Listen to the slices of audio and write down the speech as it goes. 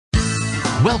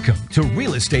Welcome to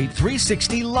Real Estate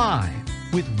 360 Live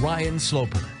with Ryan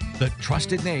Sloper, the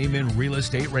trusted name in real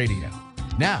estate radio.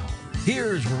 Now,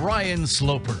 here's Ryan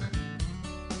Sloper.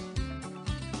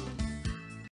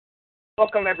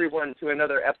 Welcome, everyone, to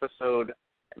another episode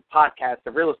and podcast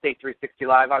of Real Estate 360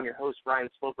 Live. I'm your host, Ryan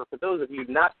Sloper. For those of you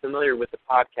not familiar with the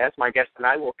podcast, my guest and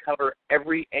I will cover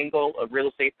every angle of real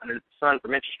estate under the sun,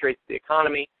 from interest rates to the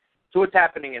economy to what's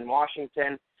happening in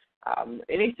Washington.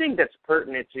 Anything that's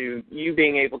pertinent to you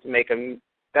being able to make a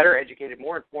better educated,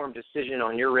 more informed decision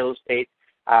on your real estate.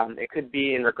 It could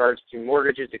be in regards to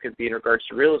mortgages. It could be in regards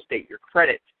to real estate, your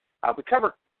credit. We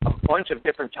cover a bunch of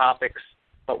different topics,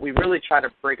 but we really try to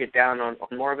break it down on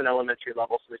more of an elementary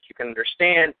level so that you can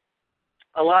understand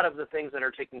a lot of the things that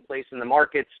are taking place in the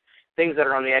markets, things that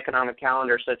are on the economic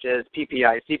calendar, such as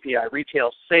PPI, CPI, retail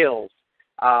sales,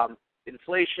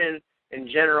 inflation, in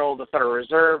general, the Federal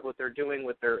Reserve, what they're doing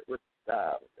with their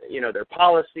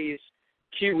policies,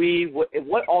 QE,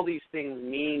 what all these things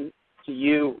mean to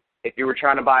you if you were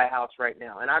trying to buy a house right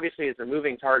now. And obviously, it's a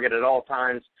moving target at all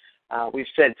times. We've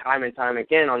said time and time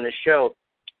again on this show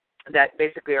that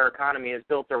basically our economy is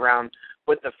built around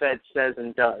what the Fed says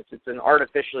and does. It's an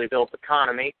artificially built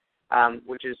economy,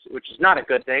 which is not a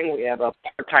good thing. We have a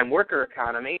part-time worker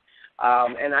economy.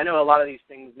 And I know a lot of these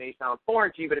things may sound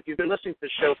foreign to you, but if you've been listening to the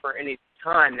show for any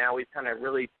time now, we've kind of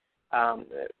really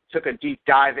took a deep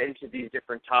dive into these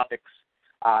different topics.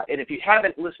 And if you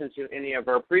haven't listened to any of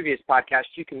our previous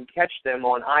podcasts, you can catch them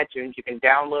on iTunes. You can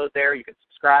download there. You can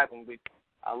subscribe, and we'd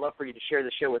love for you to share the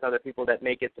show with other people that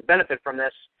may get to benefit from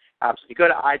this. So you go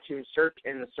to iTunes, search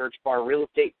in the search bar Real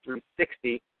Estate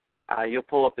 360. You'll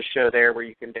pull up the show there where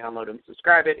you can download and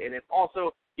subscribe it. And if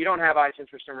also you don't have iTunes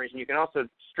for some reason, you can also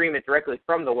stream it directly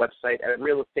from the website at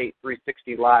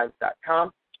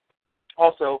realestate360live.com.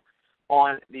 Also,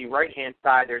 on the right-hand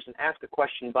side, there's an Ask a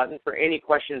Question button for any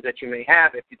questions that you may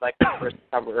have. If you'd like for us to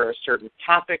cover a certain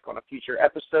topic on a future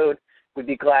episode, we'd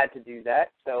be glad to do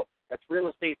that. So that's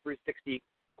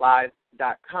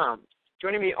realestate360live.com.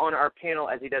 Joining me on our panel,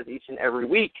 as he does each and every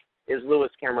week, is Louis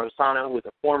Camrosano, who is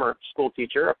a former school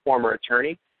teacher, a former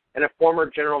attorney, and a former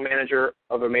general manager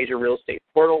of a major real estate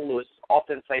portal. Louis is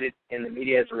often cited in the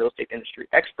media as a real estate industry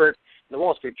expert in the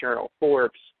Wall Street Journal,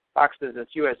 Forbes, Fox Business,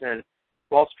 USN,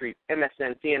 Wall Street,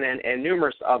 MSN, CNN, and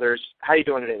numerous others. How are you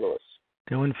doing today, Louis?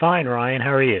 Doing fine, Ryan.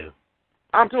 How are you?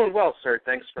 I'm doing well, sir.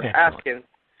 Thanks for asking.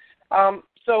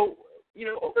 So,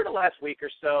 over the last week or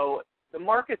so, the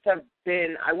markets have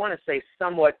been, I want to say,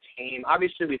 somewhat tame.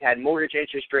 Obviously, we've had mortgage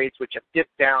interest rates, which have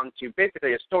dipped down to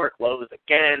basically historic lows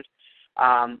again.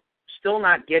 Still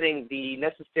not getting the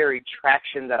necessary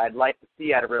traction that I'd like to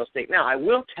see out of real estate. Now, I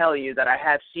will tell you that I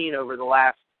have seen over the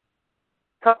last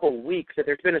couple of weeks that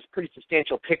there's been a pretty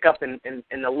substantial pickup in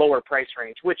the lower price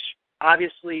range, which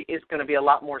obviously is going to be a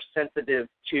lot more sensitive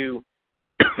to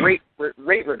rate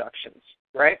reductions,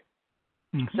 right?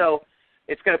 Mm-hmm. So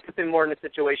it's going to put them more in a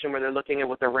situation where they're looking at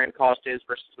what their rent cost is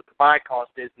versus what the buy cost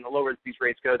is, and the lower these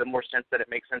rates go, the more sense that it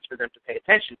makes sense for them to pay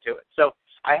attention to it. So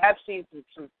I have seen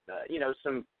some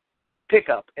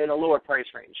pickup in a lower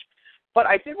price range. But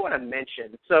I did want to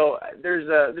mention, so there's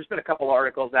been a couple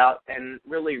articles out, and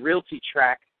really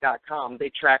RealtyTrack.com, they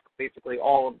track basically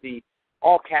all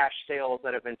cash sales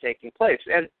that have been taking place.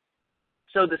 And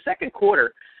so the second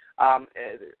quarter,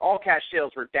 all cash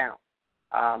sales were down.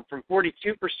 From 42%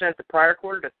 the prior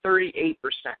quarter to 38%.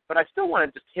 But I still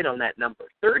want to just hit on that number.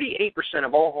 38%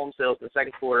 of all home sales in the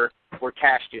second quarter were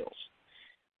cash deals.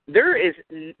 There is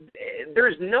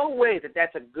no way that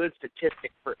that's a good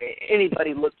statistic for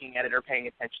anybody looking at it or paying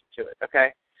attention to it,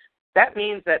 okay? That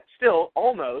means that still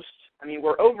almost,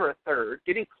 we're over a third,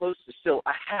 getting close to still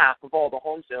a half of all the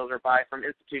home sales are from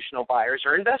institutional buyers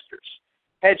or investors.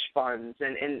 Hedge funds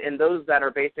and those that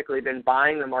are basically been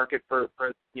buying the market for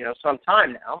some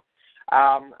time now.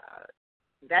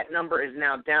 That number is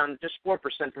now down just 4%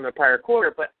 from the prior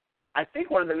quarter. But I think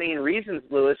one of the main reasons,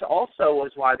 Louis, also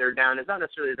was why they're down is not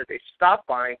necessarily that they stopped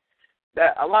buying.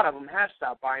 That a lot of them have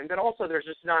stopped buying, but also there's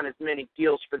just not as many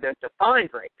deals for them to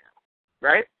find right now,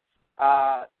 right?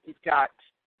 You've got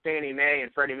Fannie Mae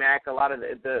and Freddie Mac, a lot of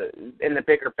the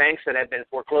bigger banks that have been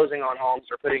foreclosing on homes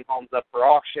or putting homes up for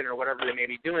auction or whatever they may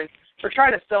be doing, are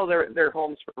trying to sell their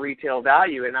homes for retail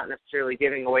value and not necessarily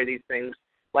giving away these things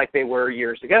like they were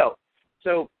years ago.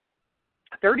 So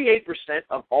 38%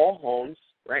 of all homes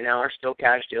right now are still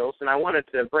cash deals, and I wanted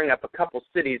to bring up a couple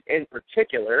cities in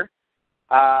particular.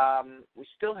 We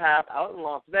still have out in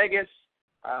Las Vegas,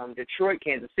 Detroit,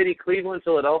 Kansas City, Cleveland,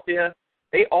 Philadelphia.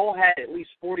 They all had at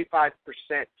least 45%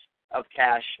 of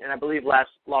cash, and I believe Las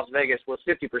Vegas was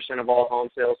 50% of all home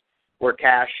sales were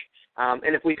cash.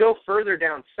 And if we go further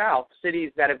down south,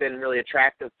 cities that have been really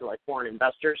attractive to like foreign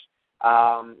investors,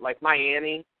 like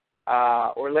Miami,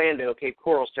 Orlando, Cape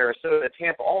Coral, Sarasota,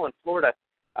 Tampa, all in Florida,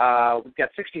 we've got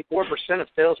 64% of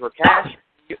sales were cash.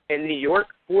 In New York,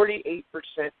 48%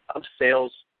 of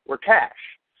sales were cash.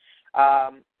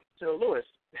 So, Louis,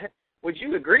 would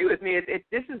you agree with me?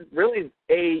 This is really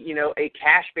a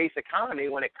cash-based economy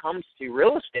when it comes to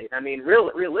real estate. I mean,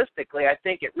 realistically, I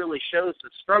think it really shows the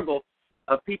struggle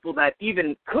of people that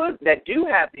do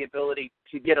have the ability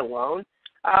to get a loan,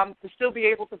 to still be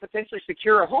able to potentially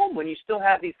secure a home when you still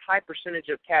have these high percentage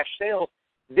of cash sales.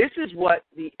 This is what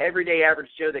the everyday average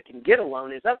Joe that can get a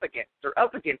loan is up against. They're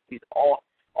up against these all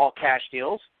cash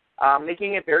deals,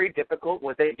 making it very difficult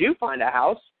when they do find a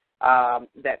house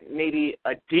that maybe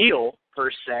a deal per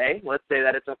se. Let's say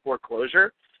that it's a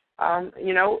foreclosure.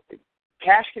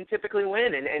 Cash can typically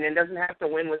win, and it doesn't have to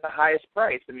win with the highest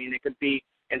price. I mean, it could be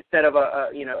instead of a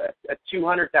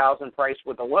 $200,000 price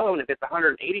with a loan, if it's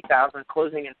 $180,000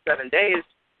 closing in 7 days.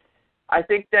 I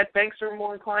think that banks are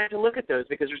more inclined to look at those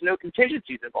because there's no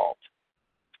contingencies involved.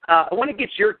 I want to get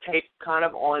your take kind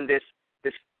of on this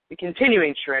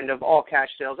continuing trend of all cash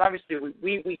sales. Obviously,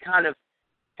 we kind of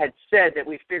had said that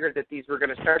we figured that these were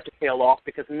going to start to tail off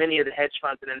because many of the hedge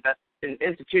funds and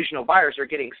institutional buyers are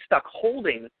getting stuck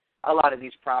holding a lot of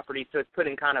these properties, so it's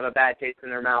putting kind of a bad taste in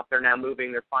their mouth. They're now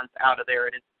moving their funds out of there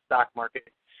and into the stock market.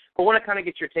 But I want to kind of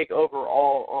get your take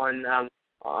overall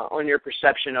on your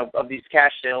perception of these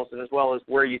cash sales and as well as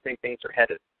where you think things are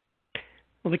headed.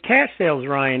 Well, the cash sales,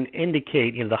 Ryan,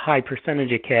 indicate, the high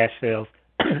percentage of cash sales,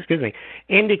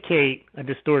 indicate a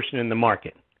distortion in the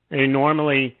market. And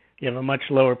normally, you have a much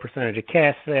lower percentage of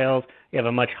cash sales. You have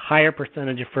a much higher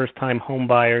percentage of first-time home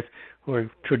buyers who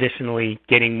are traditionally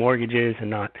getting mortgages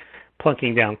and not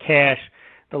plunking down cash.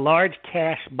 The large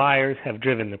cash buyers have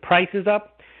driven the prices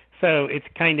up, so it's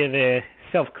kind of a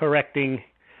self-correcting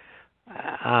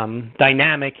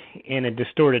dynamic in a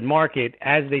distorted market.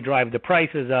 As they drive the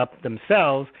prices up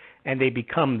themselves and they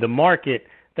become the market,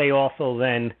 they also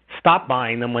then stop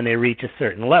buying them when they reach a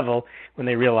certain level, when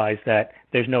they realize that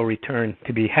there's no return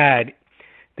to be had.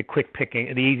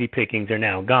 The easy pickings are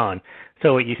now gone.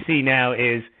 So what you see now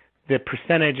is the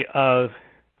percentage of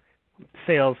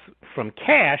sales from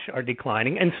cash are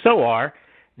declining, and so are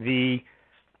the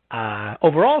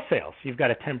overall sales. You've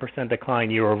got a 10%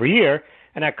 decline year over year,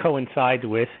 and that coincides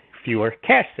with fewer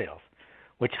cash sales,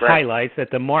 which highlights that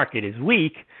the market is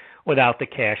weak without the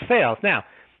cash sales. Now,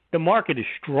 the market is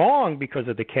strong because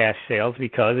of the cash sales,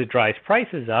 because it drives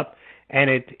prices up, and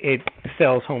it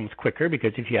sells homes quicker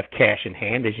because if you have cash in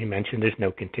hand, as you mentioned, there's no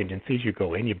contingencies. You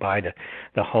go in, you buy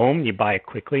the home, you buy it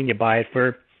quickly, and you buy it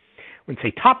for, I wouldn't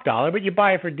say top dollar, but you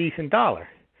buy it for a decent dollar.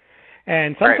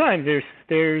 And sometimes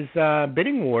there's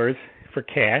bidding wars for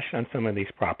cash on some of these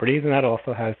properties, and that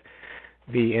also has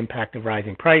the impact of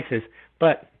rising prices.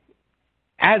 But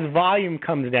as volume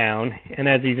comes down and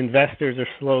as these investors are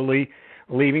slowly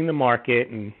leaving the market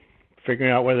and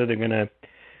figuring out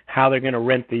how they're going to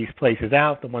rent these places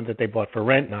out, the ones that they bought for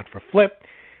rent, not for flip,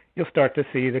 you'll start to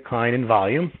see a decline in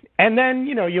volume. And then,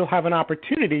 you'll have an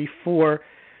opportunity for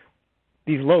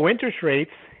these low interest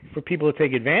rates for people to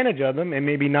take advantage of them and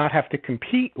maybe not have to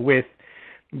compete with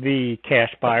the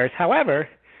cash buyers. However,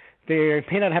 they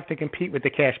may not have to compete with the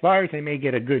cash buyers. They may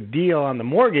get a good deal on the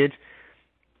mortgage,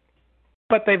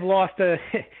 but they've lost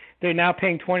they're now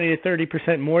paying 20 to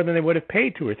 30% more than they would have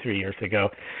paid 2 or 3 years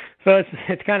ago. So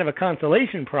it's kind of a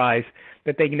consolation prize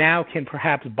that they now can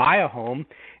perhaps buy a home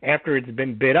after it's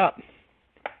been bid up.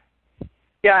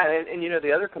 Yeah, and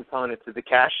the other component to the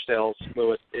cash sales,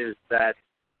 Louis, is that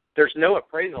there's no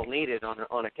appraisal needed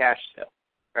on a cash sale,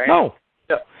 right? No.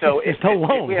 So it's no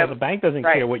loan. The bank doesn't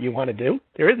care what you want to do.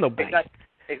 There is no bank.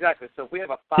 Exactly. So if we have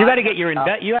you got to get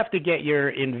you have to get your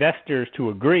investors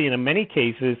to agree, and in many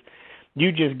cases,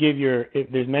 you just give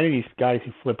there's many of these guys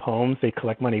who flip homes. They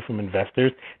collect money from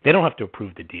investors. They don't have to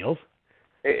approve the deals.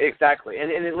 Exactly.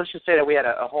 And let's just say that we had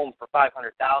a home for $500,000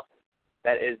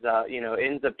 that is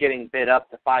ends up getting bid up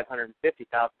to $550,000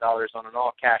 on an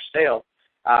all cash sale.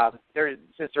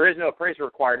 Since there is no appraisal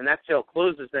required and that sale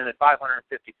closes then at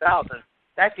 $550,000,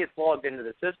 that gets logged into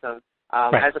the system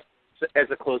as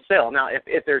a closed sale. Now,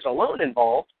 if there's a loan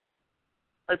involved,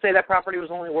 let's say that property was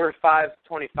only worth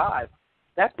 $525,000,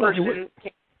 that person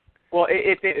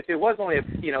if it was only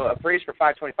appraised for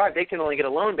 $525,000, they can only get a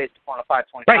loan based upon a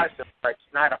 $525,000 sales price,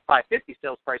 not a $550,000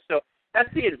 sales price. So that's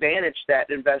the advantage that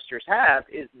investors have,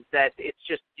 is that you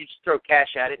just throw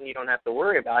cash at it and you don't have to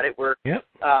worry about it. Where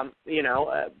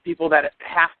people that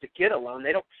have to get a loan,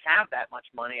 they don't have that much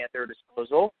money at their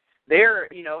disposal. they're,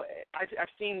 I've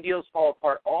seen deals fall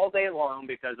apart all day long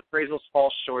because appraisals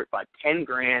fall short by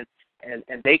 $10,000, and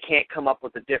they can't come up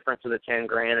with the difference of the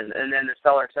 $10,000, and then the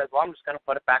seller says, well, I'm just going to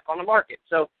put it back on the market.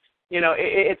 So,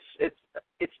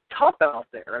 it's tough out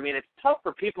there. I mean, it's tough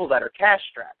for people that are cash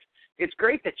strapped. It's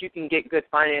great that you can get good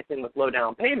financing with low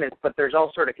down payments, but there's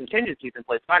all sort of contingencies in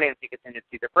place, financing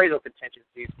contingencies, appraisal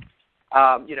contingencies.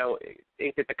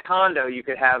 If it's a condo, you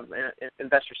could have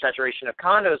investor saturation of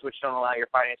condos, which don't allow your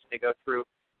financing to go through.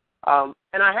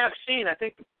 And I have seen, I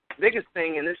think the biggest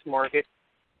thing in this market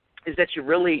is that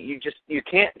you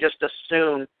can't just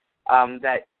assume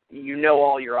that you know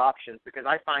all your options, because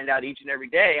I find out each and every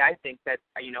day, I think that,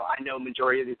 I know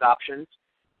majority of these options,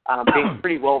 being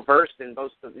pretty well versed in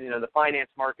both the finance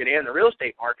market and the real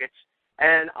estate markets.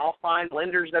 And I'll find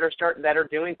lenders that are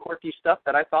doing quirky stuff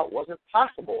that I thought wasn't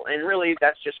possible. And really,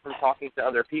 that's just from talking to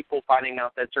other people, finding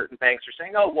out that certain banks are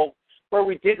saying, oh, well, where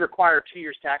we did require 2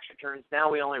 years tax returns,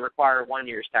 now we only require 1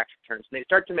 year's tax returns. And they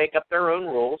start to make up their own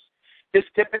rules. This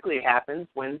typically happens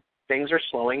when things are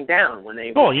slowing down.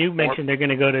 You mentioned they're going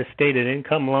to go to stated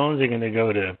income loans. They're going to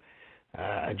go to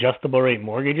adjustable rate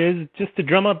mortgages just to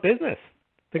drum up business.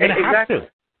 They're going to have to.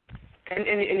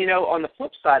 And on the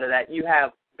flip side of that, you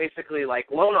have basically like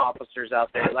loan officers out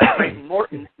there, like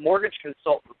mortgage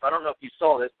consultants. I don't know if you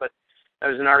saw this, but there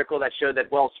was an article that showed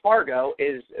that Wells Fargo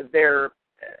is their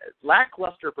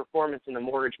lackluster performance in the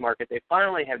mortgage market. They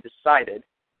finally have decided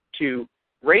to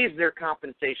raise their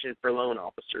compensation for loan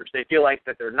officers. They feel like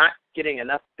that they're not getting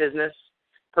enough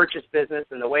purchase business,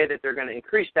 and the way that they're going to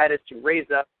increase that is to raise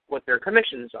up what their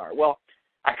commissions are. Well,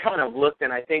 I kind of looked,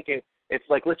 and I think it's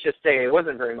like, let's just say it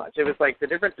wasn't very much. It was like the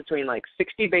difference between like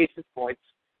 60 basis points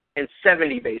and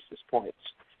 70 basis points.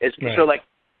 Right. So like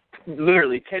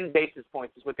literally 10 basis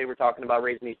points is what they were talking about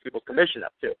raising these people's commission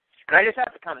up to. And I just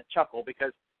have to kind of chuckle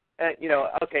because,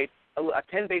 okay, a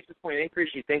 10 basis point increase,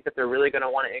 you think that they're really going to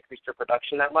want to increase their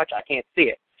production that much? I can't see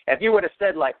it. If you would have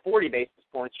said like 40 basis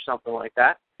points or something like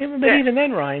that. Yeah, but even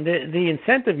then, Ryan, the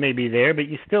incentive may be there, but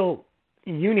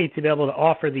you need to be able to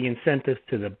offer the incentives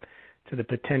to the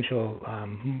potential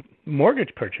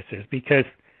mortgage purchasers, because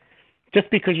just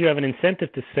because you have an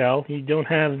incentive to sell, you don't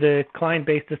have the client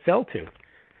base to sell to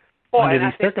under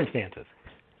these circumstances.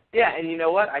 And you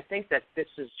know what? I think that this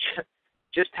is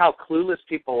just how clueless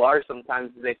people are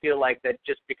sometimes. They feel like that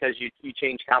just because you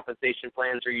change compensation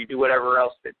plans or you do whatever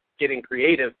else that's getting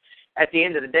creative, at the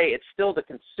end of the day, it's still the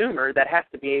consumer that has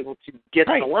to be able to get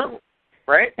the loan,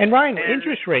 right? And Ryan,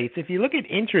 interest rates, if you look at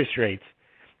interest rates,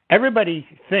 everybody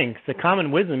thinks the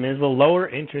common wisdom is, well, lower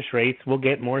interest rates will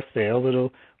get more sales,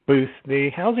 it'll boost the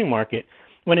housing market.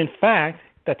 When in fact,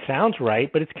 that sounds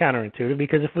right, but it's counterintuitive,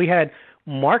 because if we had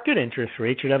market interest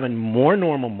rates, you'd have a more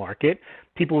normal market.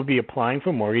 People would be applying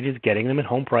for mortgages, getting them, and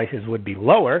home prices would be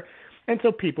lower. And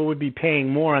so people would be paying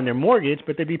more on their mortgage,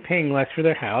 but they'd be paying less for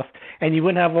their house, and you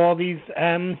wouldn't have all these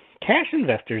cash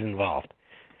investors involved.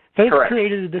 So it's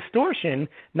created a distortion,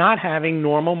 not having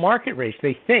normal market rates.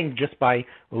 They think just by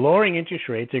lowering interest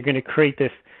rates, they're going to create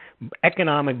this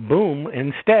economic boom.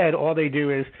 Instead, all they do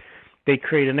is they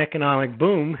create an economic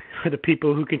boom for the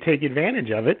people who can take advantage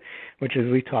of it, which, as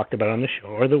we talked about on the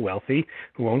show, are the wealthy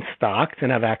who own stocks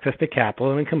and have access to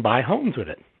capital and can buy homes with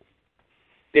it.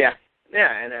 Yeah,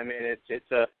 and I mean,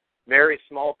 it's a very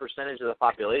small percentage of the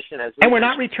population. And we're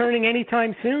not returning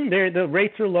anytime soon. The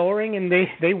rates are lowering, and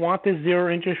they want this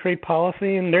zero interest rate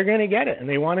policy, and they're going to get it, and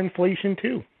they want inflation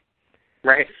too.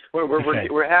 Right.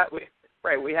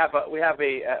 We have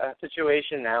a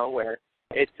situation now where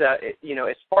it's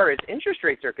as far as interest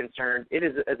rates are concerned, it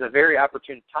is a very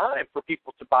opportune time for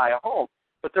people to buy a home.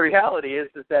 But the reality is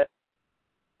that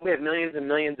we have millions and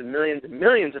millions and millions and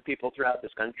millions of people throughout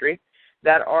this country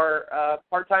that are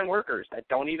part-time workers that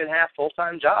don't even have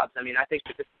full-time jobs. I mean, I think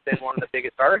that this has been one of the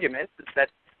biggest arguments is that,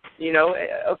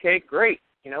 okay, great,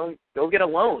 go get a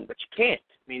loan, but you can't.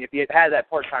 I mean, if you've had that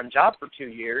part-time job for 2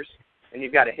 years and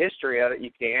you've got a history of it, you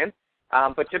can.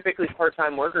 But typically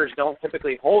part-time workers don't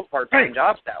typically hold part-time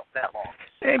jobs that long.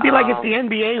 It'd be like if the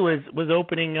NBA was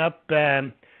opening up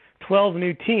 12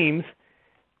 new teams,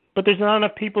 but there's not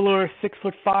enough people who are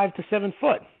 6'5" to 7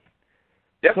 foot.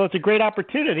 Yep. So it's a great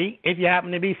opportunity if you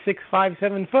happen to be 6'5",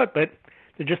 7 foot, but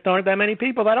there just aren't that many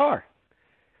people that are.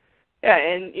 Yeah,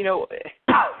 and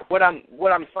what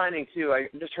I'm finding too, I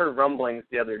just heard rumblings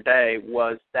the other day,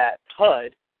 was that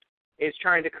HUD is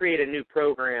trying to create a new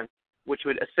program which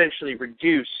would essentially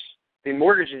reduce the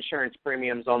mortgage insurance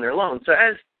premiums on their loans. So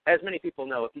as many people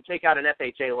know, if you take out an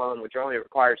FHA loan, which only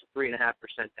requires a 3.5%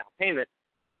 down payment,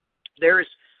 there's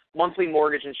monthly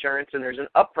mortgage insurance and there's an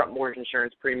upfront mortgage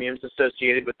insurance premiums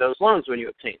associated with those loans when you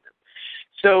obtain them.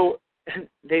 So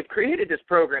they've created this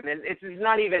program, and it's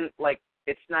not even like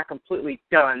it's not completely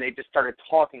done. They just started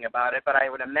talking about it, but I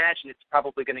would imagine it's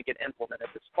probably going to get implemented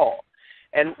this fall.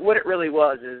 And what it really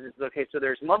was is okay, so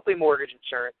there's monthly mortgage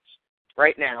insurance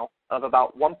right now of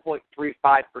about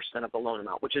 1.35% of the loan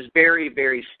amount, which is very,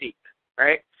 very steep,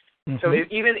 right? Mm-hmm. So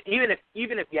even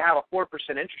if you have a 4%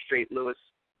 interest rate, Lewis,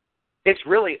 it's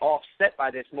really offset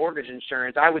by this mortgage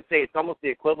insurance. I would say it's almost the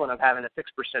equivalent of having a 6%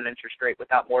 interest rate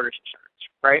without mortgage insurance,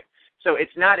 right? So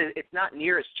it's not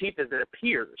near as cheap as it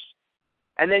appears.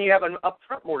 And then you have an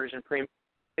upfront mortgage and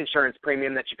insurance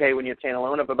premium that you pay when you obtain a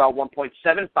loan of about 1.75%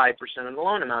 of the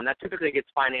loan amount. That typically gets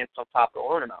financed on top of the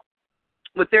loan amount.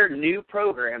 With their new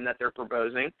program that they're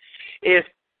proposing, if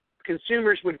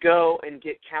consumers would go and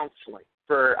get counseling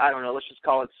for, I don't know, let's just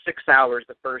call it 6 hours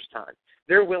the first time,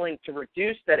 they're willing to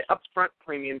reduce that upfront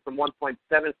premium from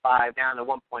 1.75 down to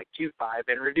 1.25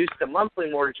 and reduce the monthly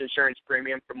mortgage insurance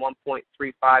premium from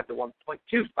 1.35 to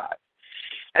 1.25.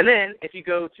 And then if you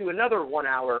go to another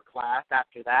 1-hour class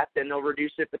after that, then they'll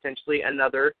reduce it potentially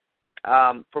another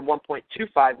from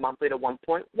 1.25 monthly to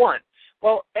 1.1.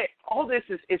 Well, all this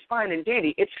is fine and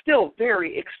dandy. It's still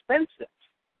very expensive,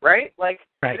 right? Like,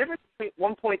 right. The difference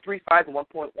between 1.35 and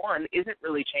 1.1 isn't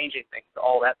really changing things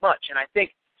all that much. And I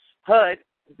think HUD,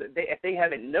 if they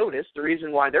haven't noticed, the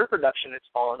reason why their production has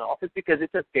fallen off is because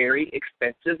it's a very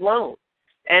expensive loan.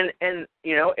 And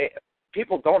you know,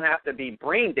 people don't have to be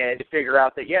brain dead to figure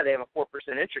out that, yeah, they have a 4%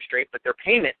 interest rate, but their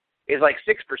payment is like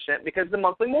 6% because the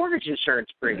monthly mortgage insurance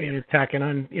premium.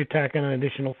 You're tacking on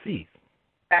additional fees.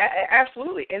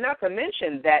 Absolutely. And not to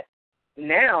mention that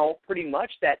now pretty much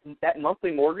that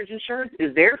monthly mortgage insurance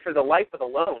is there for the life of the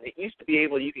loan. It used to be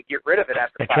you could get rid of it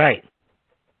after 5 years. That's right.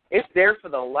 It's there for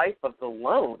the life of the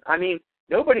loan. I mean,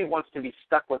 nobody wants to be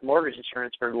stuck with mortgage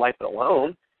insurance for the life of the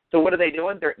loan. So what are they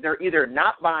doing? They're either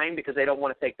not buying because they don't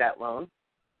want to take that loan,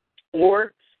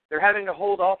 or they're having to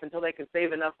hold off until they can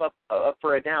save enough up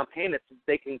for a down payment so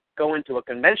they can go into a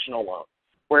conventional loan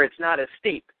where it's not as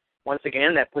steep. Once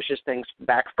again, that pushes things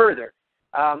back further.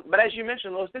 But as you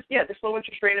mentioned, Lois, this low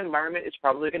interest rate environment is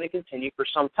probably going to continue for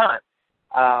some time.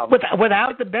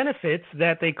 Without the benefits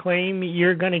that they claim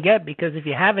you're going to get, because if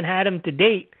you haven't had them to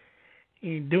date,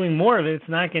 you're doing more of it, it's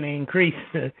not going to increase.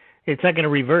 It's not going to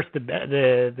reverse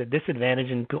the disadvantage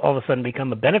and all of a sudden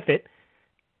become a benefit.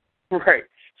 Right.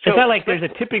 So, it's not like there's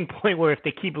a tipping point where if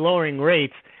they keep lowering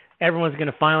rates, everyone's going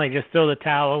to finally just throw the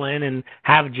towel in and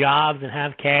have jobs and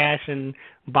have cash and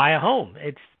buy a home.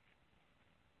 It's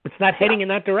not heading in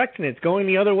that direction. It's going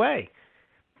the other way.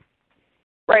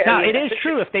 Right. Now, it is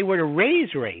true if they were to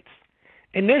raise rates,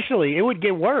 initially it would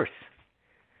get worse.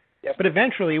 Yep. But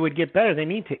eventually it would get better. They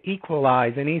need to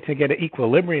equalize. They need to get an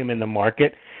equilibrium in the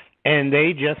market, and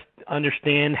they just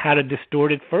understand how to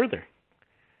distort it further.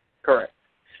 Correct.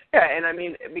 Yeah, and I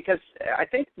mean, because I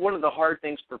think one of the hard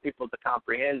things for people to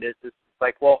comprehend is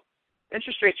like, well,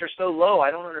 interest rates are so low, I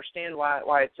don't understand why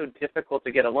it's so difficult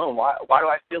to get a loan. Why do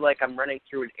I feel like I'm running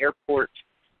through an airport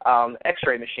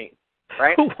X-ray machine,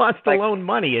 right? Who wants to loan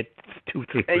money at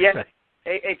 2-3%? Yeah,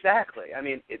 exactly. I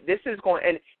mean, this is going,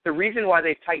 and the reason why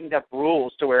they've tightened up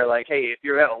rules to where, like, hey, if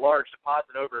you have a large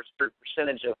deposit over a certain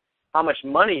percentage of how much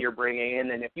money you're bringing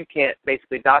in, and if you can't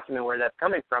basically document where that's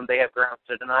coming from, they have grounds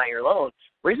to deny your loan.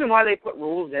 The reason why they put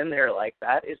rules in there like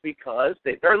that is because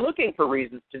they're looking for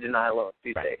reasons to deny loans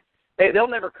these days. They'll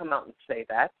never come out and say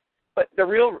that, but the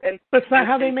real and that's not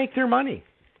how they make their money.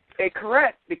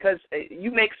 Correct, because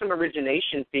you make some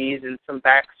origination fees and some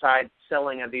backside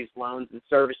selling of these loans and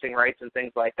servicing rights and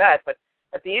things like that. But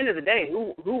at the end of the day,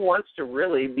 who wants to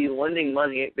really be lending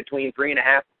money between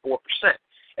 3.5% and 4%?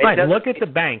 Right. Look at the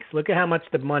banks. Look at how much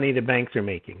the money the banks are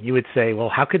making. You would say, well,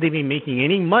 how could they be making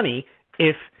any money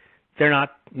if they're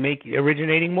not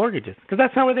originating mortgages? Because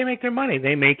that's not where they make their money.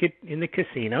 They make it in the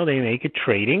casino. They make it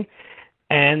trading,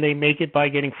 and they make it by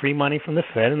getting free money from the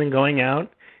Fed and then going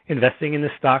out investing in the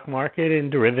stock market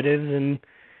and derivatives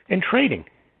and trading.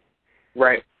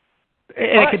 Right.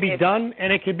 And it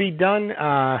could be done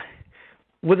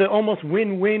with an almost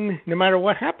win-win no matter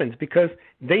what happens, because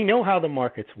they know how the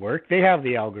markets work. They have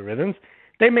the algorithms.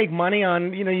 They make money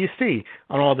on, you see,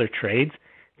 on all their trades.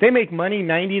 They make money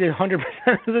 90 to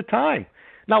 100% of the time.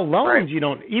 Now, loans, right. You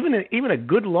don't, even a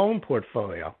good loan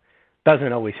portfolio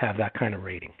doesn't always have that kind of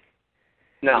rating.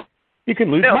 No. You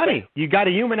can lose money. You got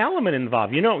a human element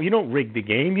involved. You don't rig the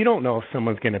game. You don't know if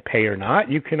someone's going to pay or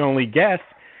not. You can only guess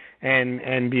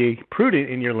and be prudent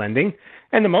in your lending.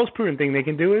 And the most prudent thing they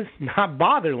can do is not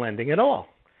bother lending at all.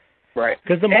 Right.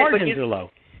 Because the margins are low.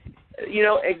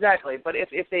 Exactly. But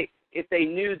if they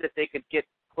knew that they could get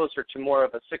closer to more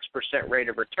of a 6% rate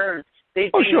of return,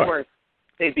 they'd be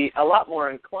they'd be a lot more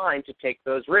inclined to take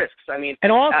those risks. I mean,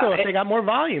 and also if they got more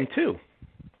volume too.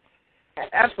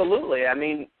 Absolutely. I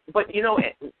mean, but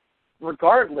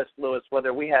regardless, Louis,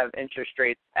 whether we have interest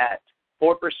rates at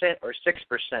 4% or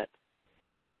 6%,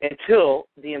 until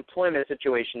the employment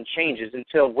situation changes,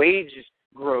 until wage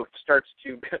growth starts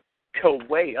to go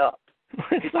way up,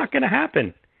 it's not going to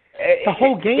happen. The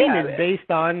whole game is based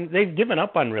on, they've given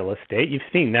up on real estate. You've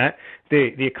seen that.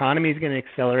 The economy is going to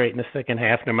accelerate in the second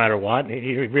half no matter what,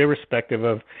 irrespective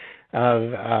of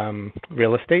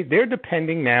real estate. They're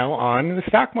depending now on the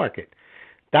stock market.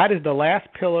 That is the last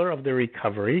pillar of the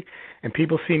recovery, and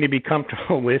people seem to be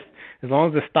comfortable with as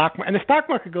long as the stock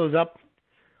market goes up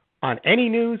on any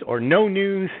news or no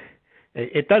news,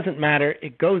 it doesn't matter.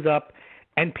 It goes up,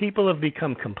 and people have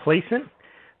become complacent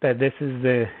that this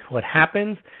is what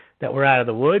happens, that we're out of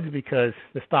the woods because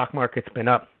the stock market's been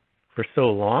up for so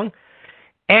long.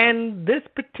 And this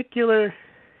particular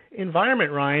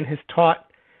environment, Ryan, has taught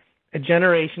a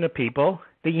generation of people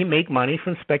that you make money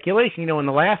from speculation. In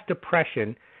the last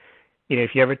depression,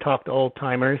 if you ever talk to old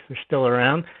timers, they're still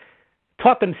around,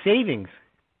 taught them savings.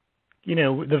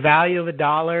 The value of a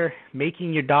dollar,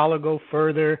 making your dollar go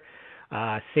further,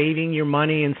 saving your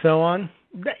money, and so on.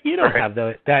 You don't have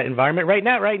that environment right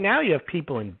now. Right now, you have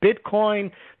people in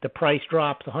Bitcoin. The price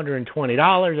drops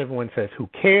 $120. Everyone says, "Who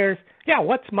cares?" Yeah,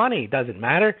 what's money? Doesn't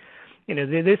matter.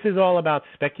 This is all about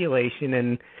speculation,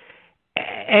 and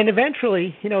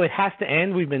eventually, it has to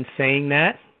end. We've been saying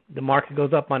that the market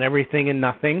goes up on everything and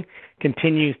nothing,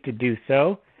 continues to do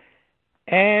so,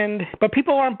 but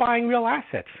people aren't buying real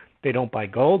assets. They don't buy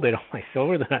gold. They don't buy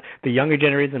silver. The younger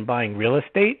generation isn't buying real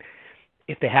estate.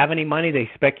 If they have any money, they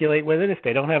speculate with it. If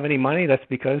they don't have any money, that's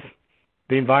because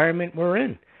the environment we're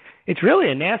in. It's really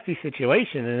a nasty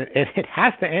situation, and it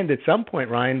has to end at some point,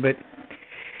 Ryan. But,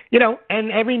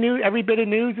 and every bit of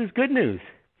news is good news.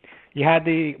 You had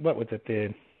the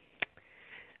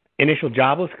initial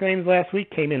jobless claims last week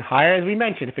came in higher. As we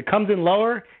mentioned, if it comes in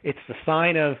lower, it's the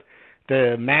sign of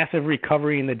the massive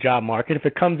recovery in the job market. If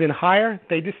it comes in higher,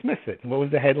 they dismiss it. What was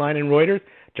the headline in Reuters?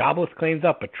 Jobless claims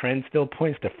up, but trend still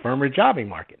points to firmer job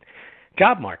market.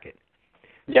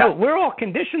 Yeah. So we're all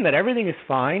conditioned that everything is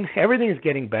fine, everything is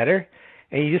getting better,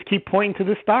 and you just keep pointing to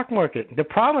the stock market. The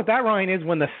problem with that, Ryan, is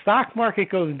when the stock market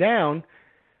goes down,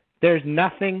 there's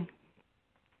nothing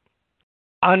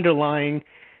underlying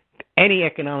any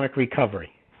economic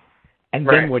recovery. And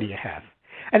then what do you have?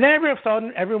 And then every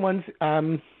sudden, everyone's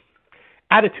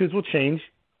attitudes will change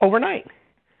overnight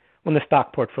when the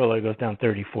stock portfolio goes down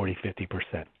 30, 40,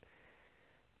 50%.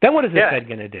 Then what is the Fed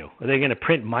going to do? Are they going to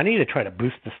print money to try to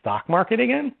boost the stock market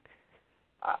again?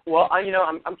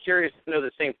 I'm curious to know the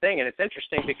same thing, and it's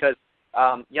interesting because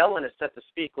Yellen is set to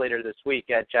speak later this week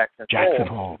at Jackson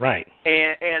Hole, right?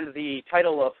 And the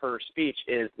title of her speech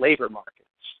is Labor Markets.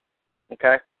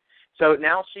 Okay, so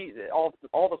now all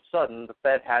of a sudden the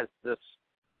Fed has this,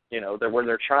 where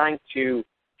they're trying to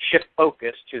shift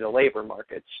focus to the labor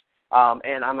markets.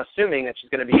 And I'm assuming that she's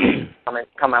going to be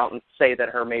come out and say that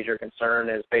her major concern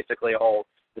is basically all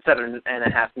the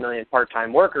 7.5 million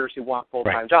part-time workers who want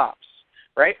full-time jobs,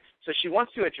 right? So she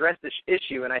wants to address this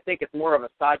issue, and I think it's more of a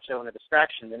sideshow and a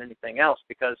distraction than anything else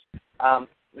because a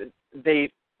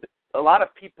lot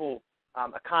of people,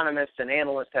 economists and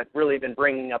analysts, have really been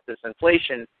bringing up this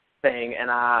inflation thing, and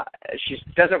she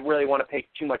doesn't really want to pay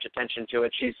too much attention to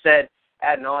it. She said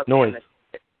ad nauseum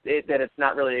that it's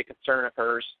not really a concern of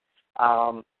hers.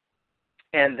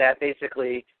 And that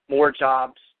basically more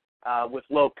jobs with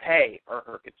low pay are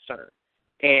her concern.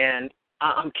 And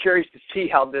I'm curious to see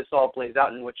how this all plays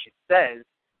out and what she says.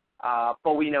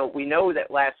 But we know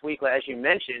that last week, as you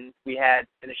mentioned, we had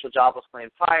initial jobless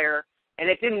claims higher, and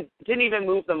it didn't even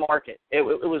move the market. It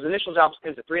was initial jobless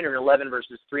claims at 311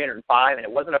 versus 305, and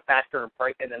it wasn't a factor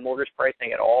in the mortgage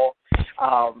pricing at all,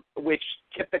 which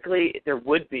typically there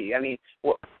would be. I mean,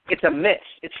 it's a miss.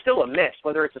 It's still a miss,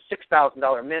 whether it's a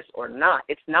 $6,000 miss or not.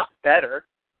 It's not better.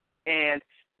 And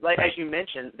as you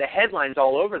mentioned, the headlines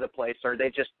all over the place are they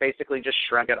just basically just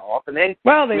shrug it off. And then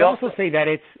they also say that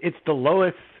it's the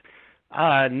lowest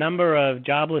number of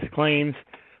jobless claims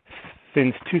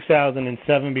since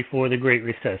 2007, before the Great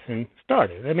Recession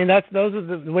started. I mean, those are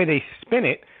the way they spin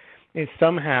it, is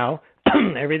somehow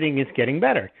everything is getting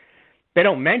better. They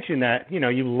don't mention that,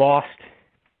 you lost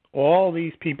all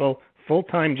these people,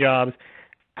 full-time jobs,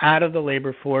 out of the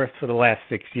labor force for the last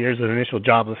 6 years with initial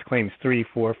jobless claims 3,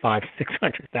 4, 5,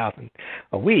 600,000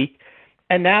 a week.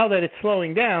 And now that it's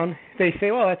slowing down, they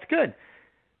say, well, that's good.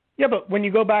 Yeah, but when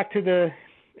you go back to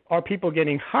are people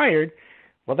getting hired,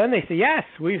 well, then they say, yes,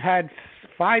 we've had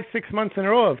 5-6 months in a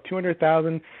row of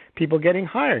 200,000 people getting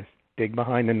hired. dig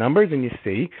behind the numbers and you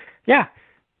see, yeah,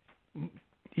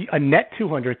 a net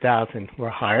 200,000 were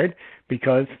hired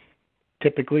because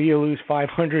typically you lose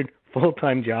 500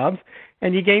 full-time jobs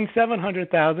and you gain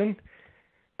 700,000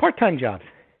 part-time jobs.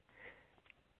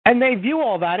 And they view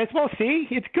all that as, well, see,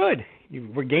 it's good.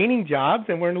 We're gaining jobs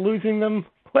and we're losing them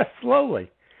less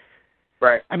slowly.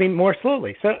 Right. I mean, more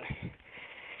slowly. So,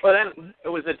 well, then it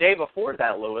was the day before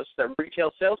that, Louis, that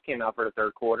retail sales came out for the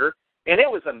third quarter, and it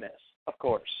was a miss, of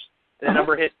course. The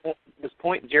number was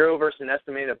 0.0 versus an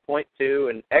estimated of 0.2,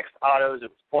 and X autos,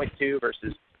 it was 0.2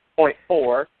 versus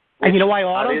 0.4. And you know why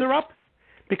autos are up?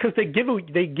 Because they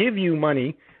give you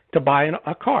money to buy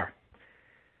a car.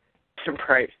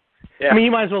 Right. Yeah. I mean,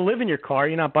 you might as well live in your car.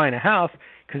 You're not buying a house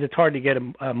because it's hard to get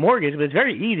a mortgage, but it's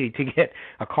very easy to get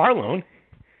a car loan.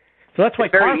 So that's why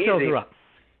car sales are up.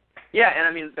 Yeah, and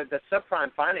I mean the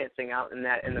subprime financing out in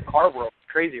the car world is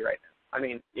crazy right now. I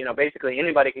mean, basically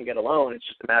anybody can get a loan. It's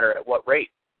just a matter of what rate.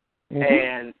 Mm-hmm.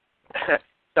 And so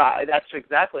that's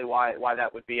exactly why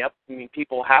that would be up. I mean,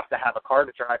 people have to have a car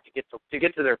to drive to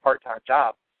get to their part-time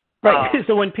job. Right.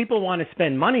 So when people want to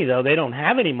spend money, though, they don't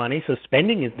have any money, so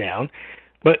spending is down.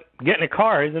 But getting a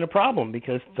car isn't a problem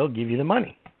because they'll give you the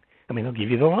money. I mean, they'll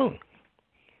give you the loan.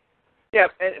 Yeah,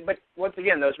 but once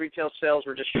again, those retail sales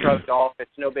were just shrugged off.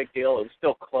 It's no big deal. It was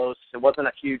still close. It wasn't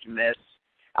a huge miss.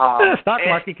 The stock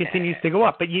market continues to go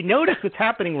up. But you notice what's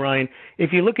happening, Ryan.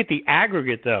 If you look at the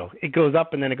aggregate, though, it goes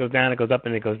up and then it goes down, it goes up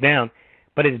and it goes down,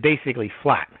 but it's basically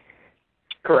flat.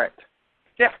 Correct.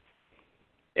 Yeah.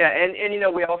 Yeah,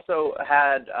 and we also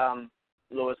had,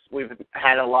 Louis, we've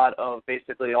had a lot of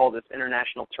basically all this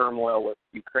international turmoil with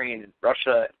Ukraine and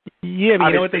Russia. Yeah, but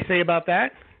you know what they say about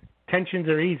that? Tensions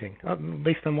are easing.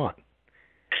 Based on what?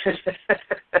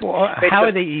 Well, how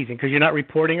are they easing? Because you're not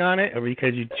reporting on it, or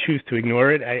because you choose to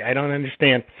ignore it? I don't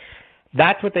understand.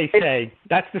 That's what they say.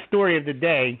 That's the story of the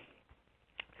day.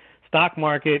 Stock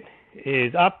market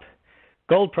is up.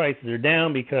 Gold prices are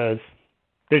down because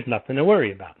there's nothing to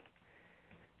worry about.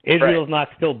 Israel's not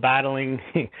still battling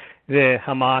the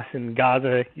Hamas and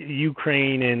Gaza.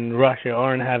 Ukraine and Russia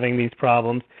aren't having these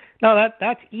problems. No,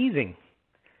 that's easing.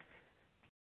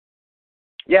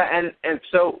 Yeah, and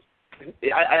so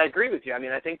I agree with you. I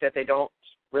mean, I think that they don't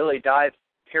really dive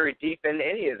very deep into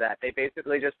any of that. They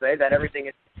basically just say that everything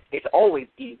it's always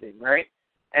easing, right?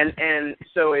 And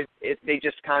so they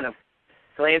just kind of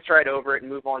glance right over it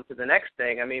and move on to the next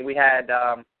thing. I mean, we had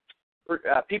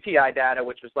PPI data,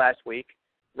 which was last week,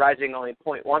 rising only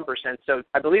 0.1%. So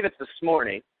I believe it's this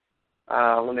morning.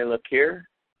 Let me look here.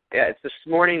 Yeah, it's this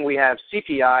morning. We have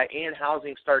CPI and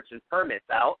housing starts and permits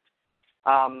out.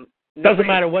 Doesn't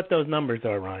matter what those numbers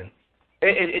are, Ryan.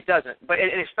 It doesn't. But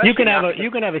especially you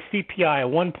can have a CPI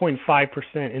of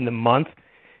 1.5% in the month,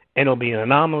 and it'll be an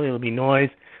anomaly. It'll be noise.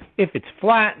 If it's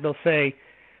flat, they'll say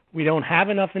we don't have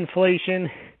enough inflation.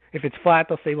 If it's flat,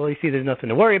 they'll say, well, you see, there's nothing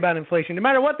to worry about inflation. No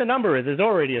matter what the number is, there's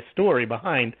already a story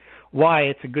behind why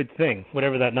it's a good thing,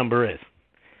 whatever that number is.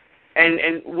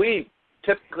 And we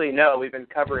typically know, we've been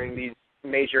covering these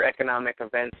major economic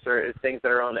events or things that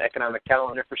are on the economic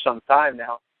calendar for some time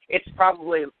now. It's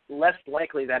probably less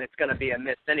likely that it's going to be a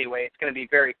miss anyway. It's going to be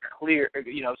very clear,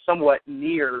 somewhat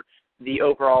near the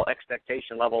overall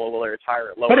expectation level, whether it's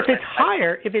higher or lower. But if it's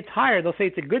higher, they'll say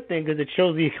it's a good thing because it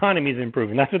shows the economy is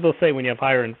improving. That's what they'll say when you have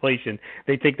higher inflation.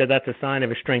 They think that that's a sign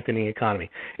of a strengthening economy.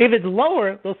 If it's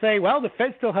lower, they'll say, well, the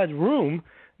Fed still has room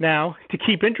now to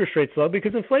keep interest rates low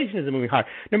because inflation isn't moving higher.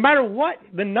 No matter what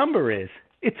the number is,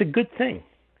 it's a good thing.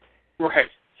 Right.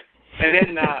 And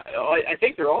then I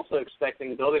think they're also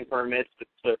expecting building permits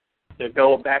to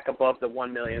go back above the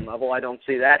 1 million level. I don't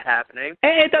see that happening.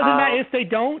 And it doesn't matter if they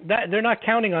don't. They're not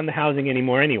counting on the housing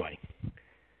anymore anyway.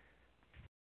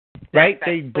 Right?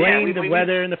 They blamed the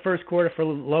weather in the first quarter for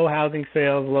low housing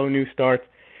sales, low new starts.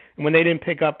 And when they didn't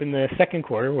pick up in the second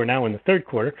quarter, we're now in the third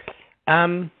quarter,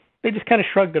 they just kind of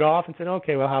shrugged it off and said,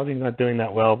 okay, well, housing's not doing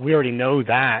that well. We already know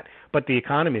that, but the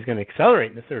economy is going to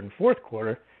accelerate in the third and fourth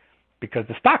quarter because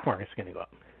the stock market's going to go up.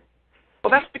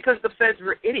 Well, that's because the Feds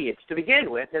were idiots to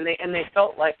begin with, and they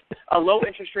felt like a low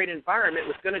interest rate environment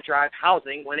was going to drive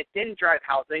housing when it didn't drive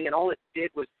housing, and all it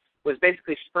did was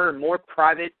basically spur more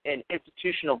private and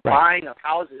institutional buying of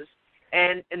houses,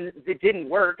 and it didn't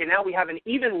work. And now we have an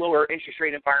even lower interest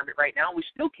rate environment right now. We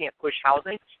still can't push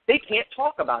housing. They can't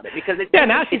talk about it because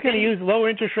now she's going to use lower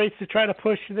interest rates to try to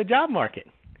push the job market.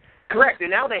 Correct,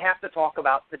 and now they have to talk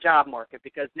about the job market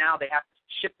because now they have to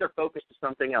shift their focus to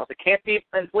something else. It can't be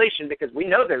inflation because we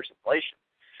know there's inflation,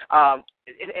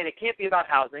 and it can't be about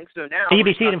housing. So now you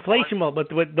see inflation,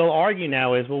 but what they'll argue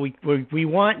now is, well, we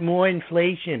want more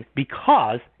inflation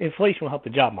because inflation will help the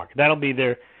job market. That'll be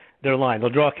their They're lying. They'll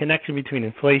draw a connection between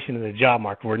inflation and the job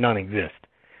market where none exists.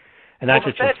 And that's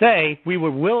what you'll say.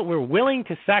 We're willing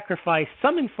to sacrifice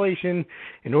some inflation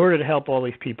in order to help all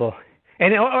these people.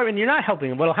 And you're not helping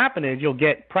them. What will happen is you'll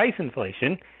get price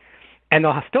inflation, and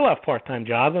they'll still have part-time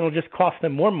jobs, and it'll just cost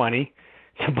them more money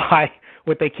to buy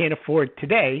what they can't afford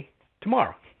today,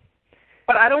 tomorrow.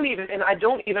 But I don't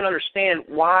even understand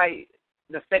why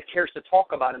the Fed cares to talk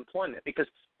about employment, because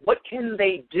what can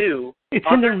they do? It's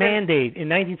in their mandate. In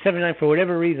 1979, for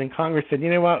whatever reason, Congress said,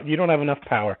 you know what, you don't have enough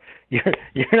power. You're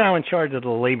now in charge of the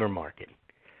labor market.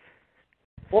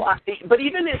 Well, but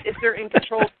even if they're in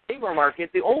control of the labor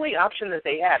market, the only option that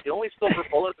they have, the only silver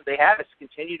bullet that they have is to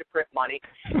continue to print money.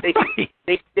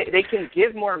 They can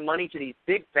give more money to these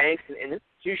big banks and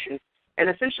institutions, and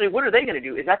essentially what are they going to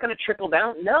do? Is that going to trickle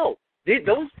down? No.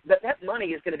 That money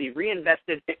is going to be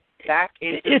reinvested back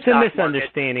into the It's stock a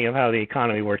misunderstanding of how the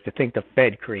economy works to think the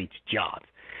Fed creates jobs.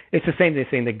 It's the same thing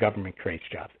saying the government creates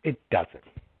jobs. It doesn't.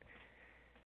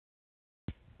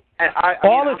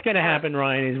 All that's going to happen,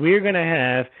 Ryan, is we're going to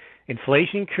have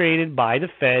inflation created by the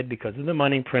Fed because of the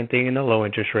money printing and the low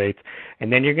interest rates,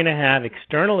 and then you're going to have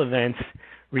external events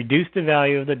reduce the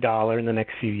value of the dollar in the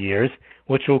next few years,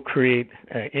 which will create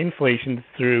inflation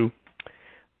through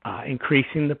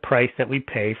increasing the price that we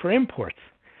pay for imports.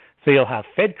 So you'll have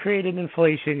Fed-created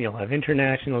inflation, you'll have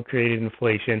international-created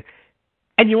inflation,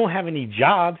 and you won't have any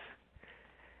jobs.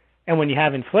 And when you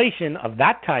have inflation of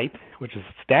that type, which is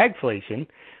stagflation,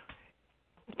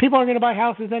 people aren't going to buy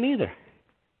houses then either.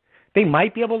 They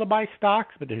might be able to buy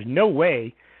stocks, but there's no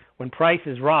way when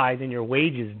prices rise and your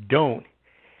wages don't,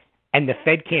 and the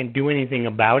Fed can't do anything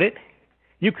about it.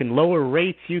 You can lower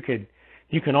rates, you can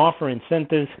offer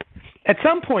incentives. At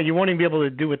some point, you won't even be able to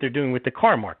do what they're doing with the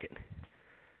car market.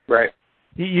 Right.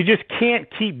 You just can't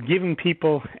keep giving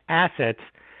people assets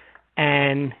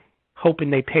and hoping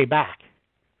they pay back.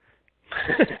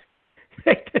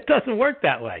 It doesn't work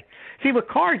that way. See, with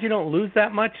cars, you don't lose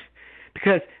that much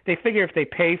because they figure if they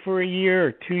pay for a year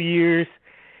or 2 years,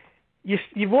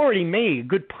 you've already made a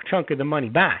good chunk of the money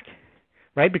back,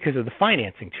 right, because of the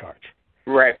financing charge.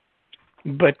 Right.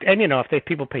 But, if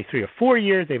people pay 3 or 4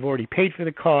 years, they've already paid for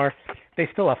the car. They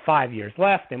still have 5 years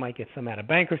left. They might get some out of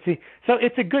bankruptcy. So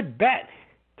it's a good bet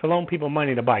to loan people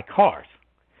money to buy cars.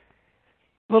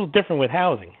 A little different with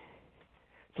housing.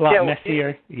 It's a lot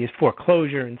messier. You use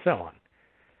foreclosure and so on.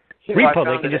 Repo,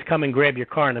 they can just come and grab your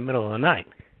car in the middle of the night.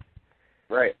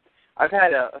 Right. I've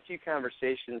had a few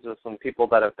conversations with some people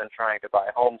that have been trying to buy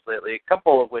homes lately, a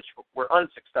couple of which were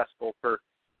unsuccessful for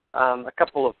a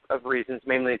couple of reasons,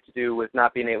 mainly to do with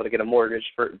not being able to get a mortgage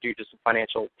due to some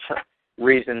financial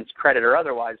reasons, credit or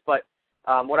otherwise. But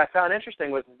what I found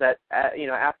interesting was that,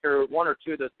 after one or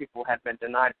two of those people had been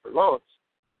denied for loans,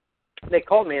 they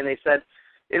called me and they said,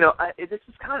 this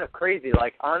is kind of crazy.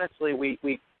 Like, honestly, we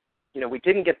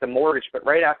didn't get the mortgage, but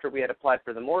right after we had applied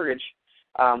for the mortgage,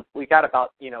 we got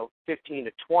about, 15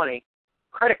 to 20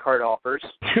 credit card offers,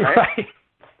 right?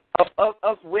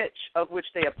 Of which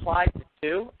they applied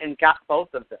to and got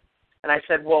both of them. And I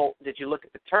said, well, did you look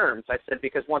at the terms? I said,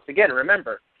 because once again,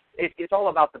 remember, it's all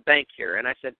about the bank here. And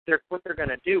I said, what they're going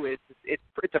to do is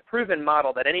it's a proven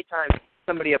model that anytime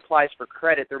somebody applies for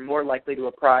credit, they're more likely to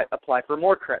apply for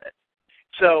more credit.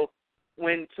 So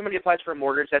when somebody applies for a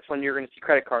mortgage, that's when you're going to see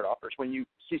credit card offers. When you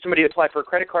see somebody apply for a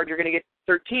credit card, you're going to get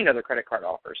 13 other credit card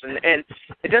offers. And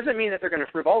it doesn't mean that they're going to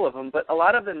approve all of them, but a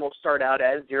lot of them will start out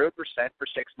as 0% for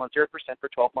 6 months, 0% for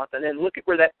 12 months, and then look at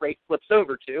where that rate flips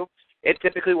over to. It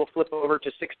typically will flip over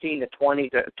to 16 to 20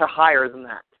 to higher than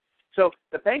that. So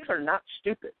the banks are not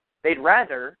stupid. They'd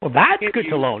rather... Well, that's good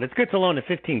to loan. It's good to loan at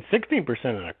 15, 16%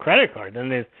 on a credit card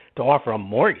than it is to offer a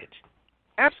mortgage.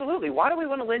 Absolutely. Why do we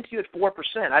want to lend to you at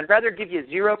 4%? I'd rather give you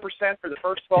 0% for the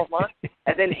first 12 months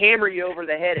and then hammer you over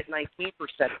the head at 19%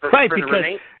 for right, the because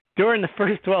remaining. During the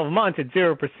first 12 months at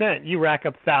 0%, you rack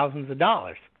up thousands of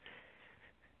dollars.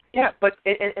 Yeah, but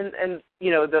and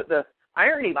the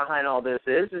irony behind all this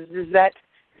is that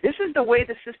this is the way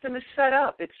the system is set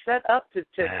up. It's set up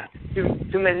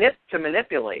to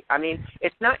manipulate. I mean,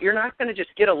 it's not. You're not going to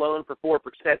just get a loan for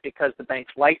 4% because the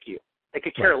banks like you. They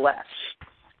could care less.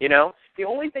 The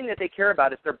only thing that they care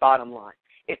about is their bottom line.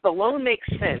 If the loan makes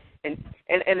sense, and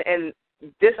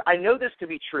this, I know this to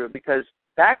be true because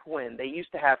back when they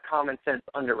used to have common sense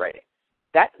underwriting,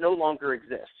 that no longer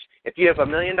exists. If you have $1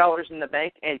 million in the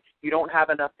bank and you don't have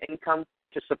enough income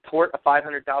to support a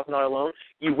 $500,000 loan,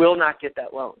 you will not get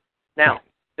that loan. Now,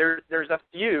 there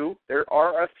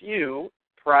are a few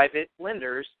private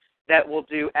lenders that will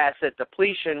do asset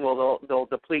depletion. They'll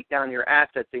deplete down your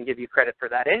assets and give you credit for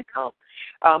that income,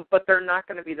 but they're not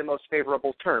going to be the most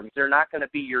favorable terms. They're not going to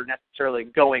be your necessarily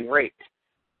going rate.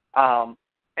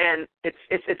 And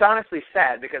it's honestly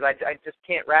sad because I just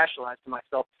can't rationalize to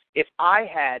myself, if I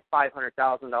had $500,000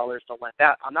 to lend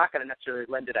out, I'm not going to necessarily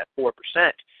lend it at 4%,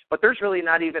 but there's really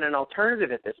not even an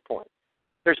alternative at this point.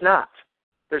 There's not.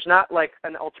 There's not like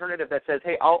an alternative that says,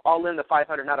 hey, I'll lend the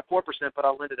 500 not at 4%, but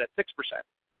I'll lend it at 6%.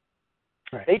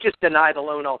 Right. They just deny the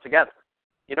loan altogether.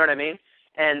 You know what I mean?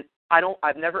 And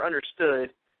I've never understood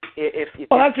if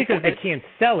that's because they can't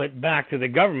sell it back to the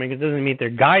government. It doesn't meet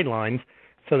their guidelines,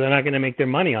 so they're not going to make their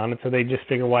money on it. So they just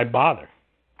figure, why bother?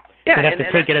 Yeah, they have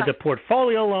to take it as a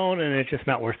portfolio loan, and it's just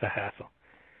not worth the hassle.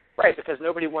 Right, because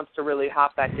nobody wants to really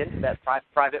hop back into that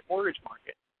private mortgage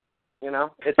market. You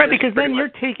know, right? Because then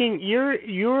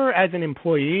you're as an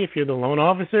employee, if you're the loan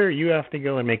officer, you have to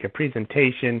go and make a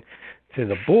presentation to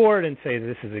the board and say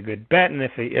this is a good bet, and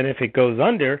if it goes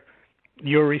under,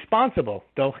 you're responsible.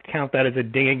 They'll count that as a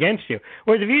ding against you.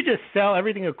 Whereas if you just sell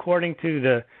everything according to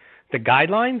the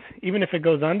guidelines, even if it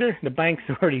goes under, the bank's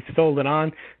already sold it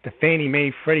on to Fannie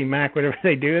Mae, Freddie Mac, whatever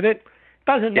they do with it,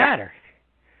 doesn't matter.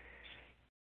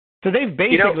 So they've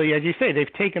basically, as you say,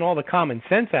 they've taken all the common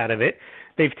sense out of it.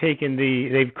 They've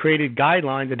created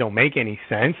guidelines that don't make any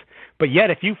sense. But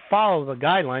yet, if you follow the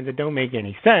guidelines that don't make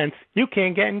any sense, you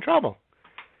can't get in trouble.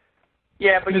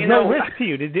 Yeah, but there's no risk to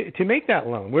you to make that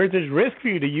loan. Whereas there's risk for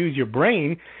you to use your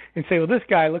brain and say, well, this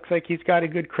guy looks like he's got a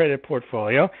good credit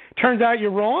portfolio. Turns out you're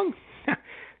wrong,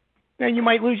 then you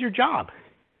might lose your job.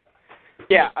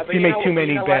 Yeah, but you make too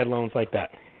many bad loans like that.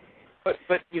 But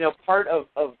part of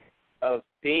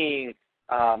being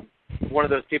one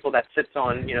of those people that sits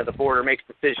on the board or makes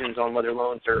decisions on whether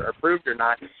loans are approved or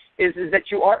not is that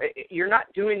you're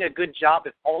not doing a good job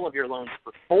if all of your loans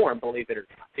perform, believe it or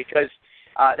not, because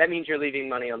that means you're leaving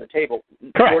money on the table.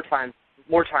 Correct.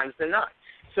 more times than not.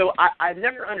 So I've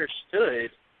never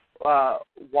understood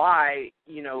why,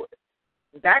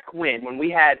 back when we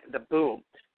had the boom,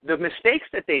 the mistakes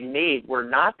that they made were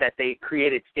not that they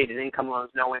created stated income loans,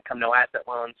 no income, no asset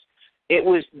loans. It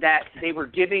was that they were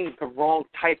giving the wrong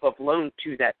type of loan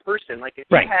to that person. Like if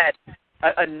you had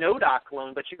a no-doc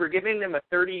loan, but you were giving them a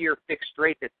 30-year fixed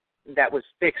rate that was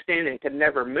fixed in and could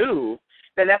never move,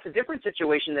 then that's a different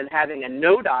situation than having a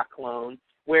no-doc loan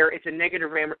where it's a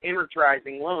negative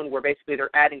amortizing loan where basically they're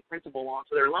adding principal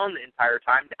onto their loan the entire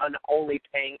time and only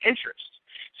paying interest.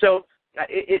 So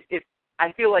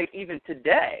I feel like even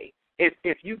today,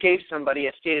 if you gave somebody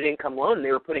a stated income loan and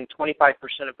they were putting 25%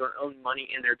 of their own money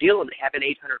in their deal and they have an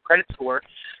 800 credit score,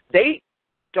 they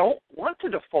don't want to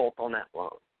default on that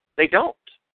loan. They don't.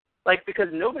 Because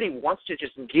nobody wants to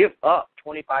just give up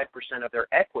 25% of their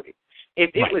equity. If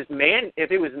it was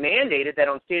mandated that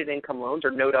on stated income loans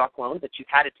or no-doc loans that you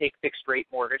had to take fixed rate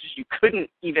mortgages, you couldn't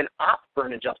even opt for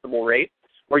an adjustable rate,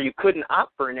 or you couldn't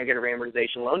opt for a negative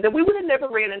amortization loan, then we would have never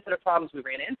ran into the problems we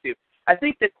ran into. I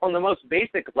think that on the most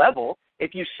basic level,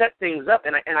 if you set things up,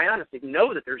 and I honestly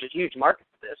know that there's a huge market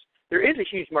for this, there is a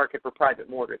huge market for private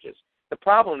mortgages. The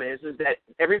problem is that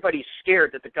everybody's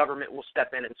scared that the government will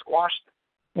step in and squash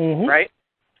them, right?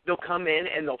 They'll come in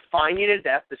and they'll fine you to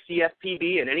death, the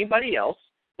CFPB and anybody else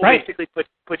will basically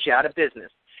put you out of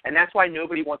business. And that's why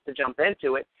nobody wants to jump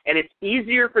into it. And it's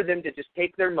easier for them to just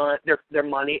take their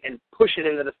money and push it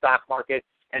into the stock market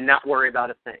and not worry about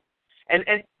a thing. And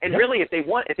really, if they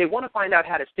want to find out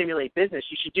how to stimulate business,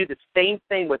 you should do the same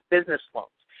thing with business loans.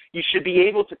 You should be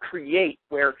able to create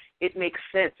where it makes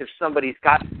sense if somebody's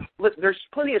got. There's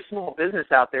plenty of small business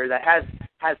out there that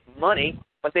has money,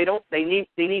 but they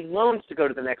need loans to go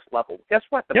to the next level. Guess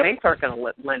what? The banks aren't going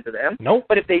to lend to them. Nope.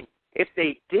 But if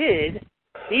they did,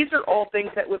 these are all things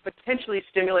that would potentially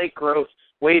stimulate growth,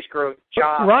 wage growth,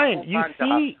 jobs.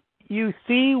 Ryan, you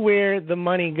see where the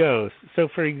money goes. So,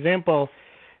 for example,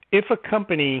 if a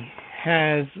company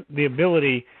has the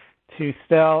ability to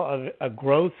sell a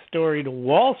growth story to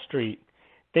Wall Street,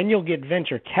 then you'll get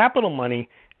venture capital money.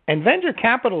 And venture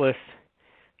capitalists,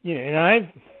 they're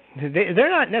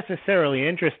not necessarily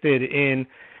interested in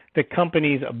the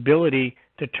company's ability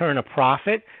to turn a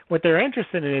profit. What they're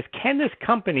interested in is, can this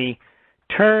company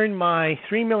turn my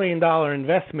 $3 million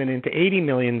investment into $80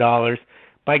 million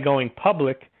by going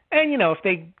public? And, if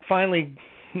they finally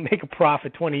make a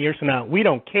profit 20 years from now, we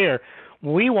don't care.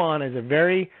 What we want is a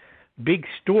very big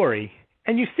story.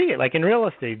 And you see it, like in real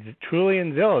estate, Truly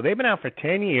and Zillow. They've been out for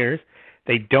 10 years.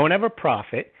 They don't have a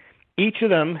profit. Each of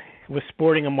them was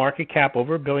sporting a market cap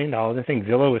over $1 billion. I think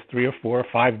Zillow was $3 or $4 or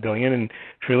 $5 billion, and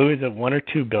Truly was at $1 or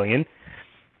 $2 billion.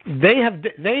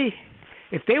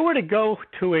 If they were to go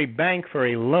to a bank for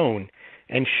a loan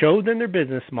and show them their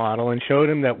business model and show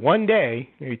them that one day,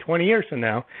 maybe 20 years from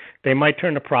now, they might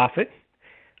turn a profit,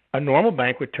 a normal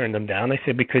bank would turn them down. They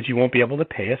said, because you won't be able to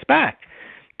pay us back.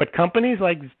 But companies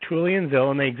like Truly and Zillow,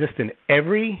 and they exist in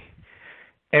every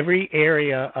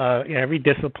area, every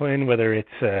discipline, whether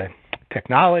it's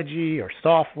technology or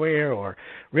software or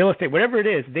real estate, whatever it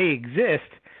is, they exist.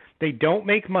 They don't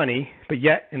make money, but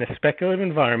yet in a speculative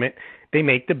environment, they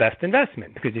make the best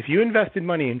investment. Because if you invested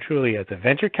money in Truly as a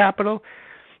venture capital,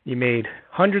 you made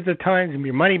hundreds of times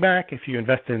your money back. If you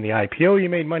invested in the IPO, you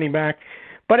made money back.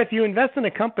 But if you invest in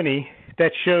a company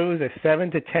that shows a 7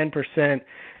 to 10%,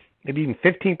 maybe even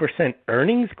 15%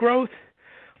 earnings growth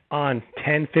on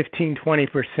 10, 15,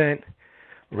 20%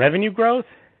 revenue growth,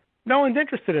 no one's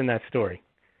interested in that story.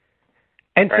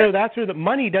 And so that's where the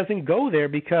money doesn't go there,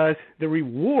 because the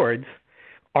rewards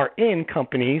are in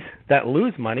companies that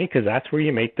lose money, because that's where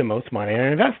you make the most money on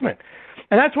an investment.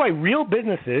 And that's why real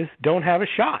businesses don't have a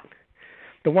shot.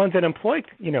 The ones that employ,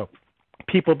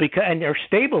 people and are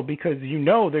stable because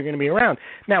they're going to be around.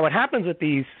 Now, what happens with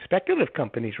these speculative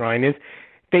companies, Ryan, is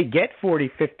they get $40,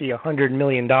 $50, $100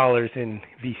 million in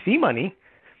VC money.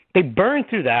 They burn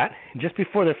through that. Just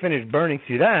before they're finished burning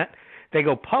through that, they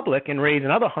go public and raise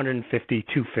another 150,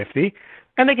 250,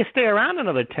 and they can stay around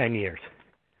another 10 years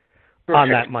on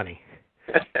that money.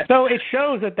 So it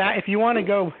shows that if you want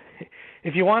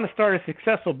to start a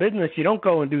successful business, you don't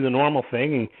go and do the normal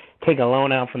thing and take a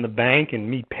loan out from the bank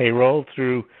and meet payroll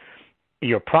through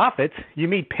your profits. You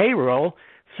meet payroll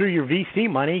through your VC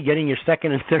money, getting your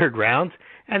second and third rounds,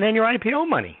 and then your IPO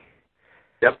money.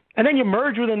 Yep. And then you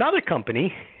merge with another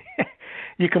company.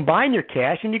 You combine your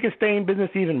cash, and you can stay in business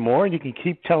even more, and you can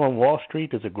keep telling Wall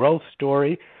Street there's a growth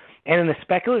story. And in the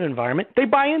speculative environment, they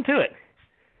buy into it.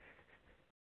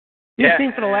 You've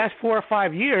seen for the last 4 or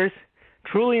 5 years,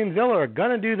 Truly and Zillow are going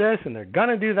to do this, and they're going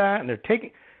to do that, and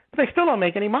but they still don't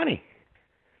make any money.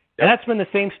 Yep. And that's been the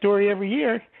same story every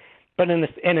year. But in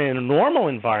a normal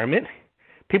environment,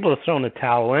 people have thrown the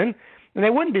towel in, and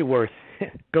they wouldn't be worth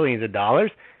billions of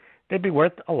dollars. They'd be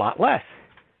worth a lot less.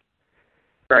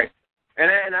 Right.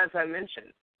 And as I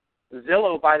mentioned,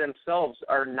 Zillow by themselves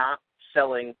are not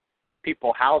selling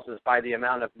people houses by the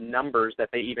amount of numbers that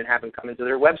they even have them come into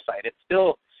their website. It's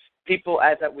still people,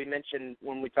 as we mentioned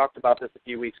when we talked about this a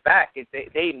few weeks back,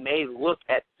 they may look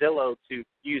at Zillow to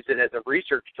use it as a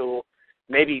research tool,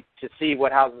 maybe to see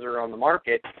what houses are on the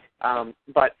market.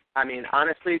 But, I mean,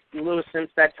 honestly, Lewis, since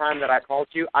that time that I called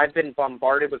you, I've been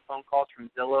bombarded with phone calls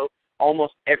from Zillow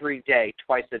almost every day,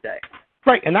 twice a day.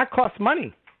 Right, and that costs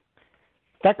money.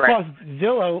 That costs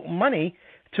Zillow money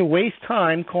to waste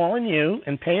time calling you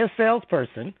and pay a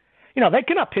salesperson. They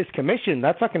can up his commission.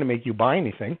 That's not going to make you buy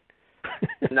anything.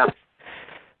 No.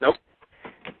 Nope.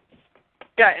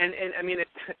 Yeah, and I mean,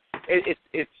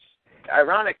 it's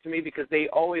ironic to me because they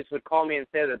always would call me and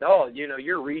say that,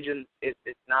 your region is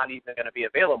not even going to be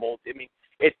available. I mean,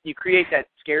 you create that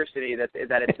scarcity that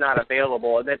it's not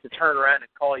available, and then to turn around and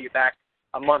call you back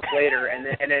a month later, and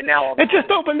then now it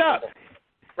just opened up.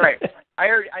 Right. I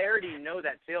already know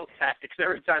that sales tactics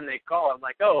every time they call. I'm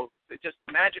like, it just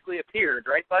magically appeared,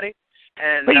 right, buddy?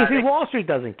 But you see, Wall Street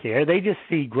doesn't care. They just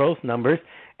see growth numbers,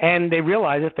 and they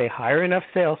realize if they hire enough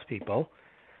salespeople,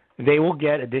 they will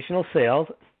get additional sales.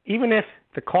 Even if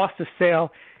the cost of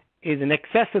sale is in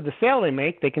excess of the sale they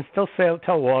make, they can still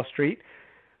tell Wall Street,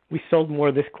 we sold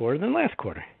more this quarter than last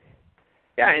quarter.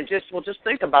 Yeah, and just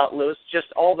think about, Lewis,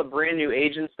 just all the brand new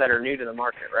agents that are new to the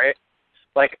market, right?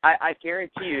 Like, I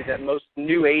guarantee you that most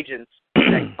new agents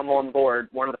that come on board,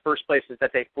 one of the first places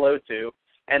that they flow to,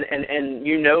 and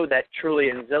that Truly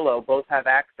and Zillow both have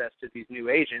access to these new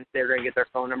agents. They're going to get their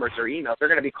phone numbers or emails. They're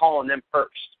going to be calling them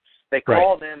first. They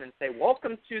call them and say,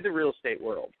 welcome to the real estate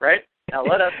world, right? Now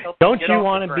let us help Don't you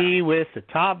want to be with the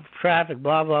top traffic,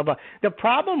 blah, blah, blah. The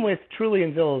problem with Truly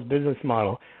and Zillow's business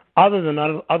model, other than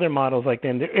other models like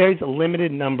them, there is a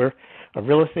limited number of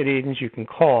real estate agents you can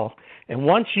call. And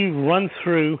once you run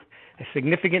through a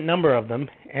significant number of them,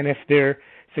 and if their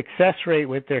success rate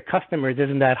with their customers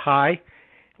isn't that high,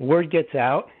 word gets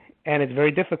out, and it's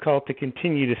very difficult to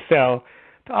continue to sell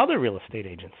to other real estate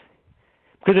agents.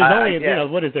 Because there's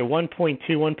only, what is there, 1.2,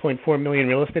 1.4 million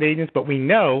real estate agents, but we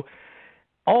know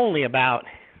only about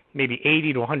maybe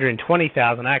 80 to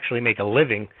 120,000 actually make a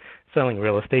living selling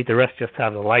real estate. The rest just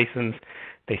have the license.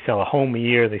 They sell a home a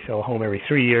year. They sell a home every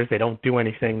 3 years. They don't do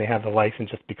anything. They have the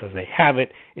license just because they have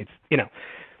it. It's,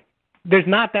 there's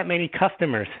not that many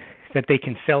customers that they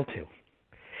can sell to.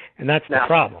 And that's the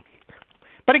problem.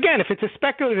 But again, if it's a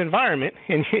speculative environment,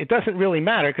 and it doesn't really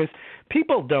matter because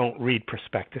people don't read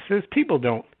prospectuses. They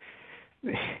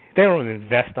don't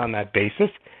invest on that basis.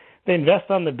 They invest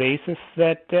on the basis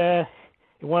that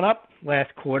it went up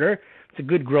last quarter. It's a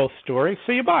good growth story,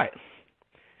 so you buy it.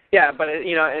 Yeah, but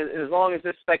as long as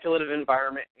this speculative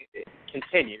environment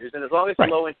continues, and as long as the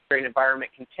low interest rate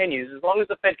environment continues, as long as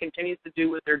the Fed continues to do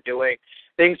what they're doing,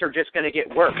 things are just going to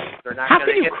get worse. They're not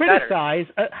going to get better.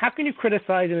 How can you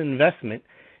criticize an investment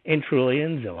in Trulia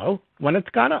and Zillow when it's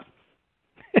gone up?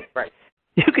 Right.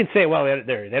 You can say, well,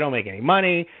 they don't make any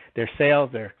money. Their sales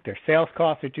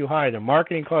costs are too high. Their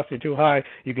marketing costs are too high.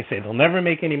 You can say they'll never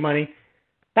make any money.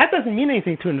 That doesn't mean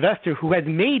anything to an investor who has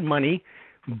made money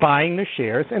buying their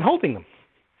shares and holding them.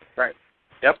 Right.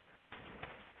 Yep.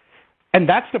 And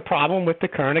that's the problem with the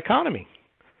current economy.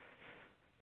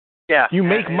 Yeah. You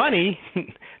make money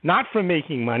not from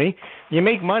making money. You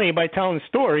make money by telling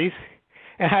stories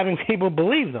and having people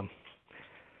believe them.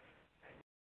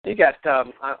 You got,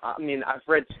 I've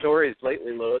read stories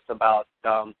lately, Louis, about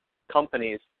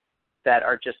companies that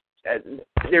are just,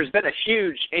 there's been a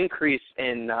huge increase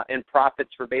in profits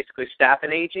for basically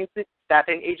staffing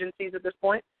agencies at this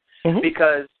point,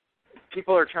 because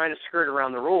people are trying to skirt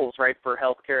around the rules, right, for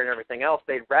healthcare and everything else.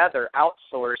 They'd rather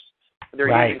outsource. They're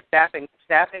using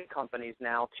staffing companies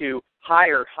now to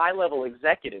hire high-level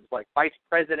executives like vice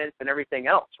presidents and everything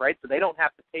else, right? So they don't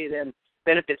have to pay them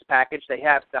benefits package. They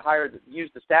have to use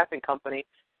the staffing company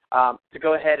to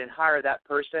go ahead and hire that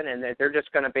person, and they're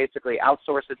just going to basically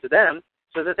outsource it to them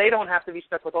so that they don't have to be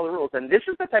stuck with all the rules. And this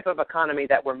is the type of economy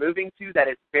that we're moving to that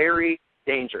is very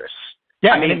dangerous.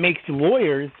 Yeah, and it makes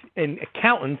lawyers and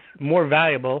accountants more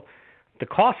valuable, the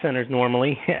cost centers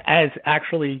normally, as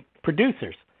actually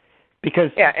producers.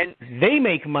 Because they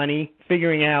make money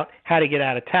figuring out how to get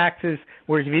out of taxes,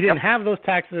 whereas if you didn't have those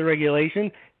taxes or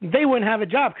regulation, they wouldn't have a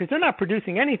job because they're not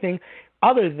producing anything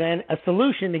other than a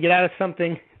solution to get out of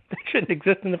something that shouldn't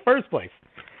exist in the first place.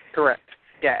 Correct.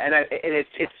 Yeah, and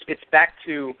it's back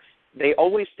to, they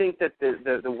always think that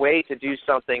the way to do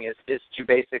something is to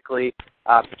basically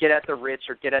get at the rich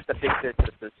or get at the big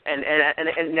businesses, and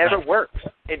it never works.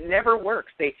 It never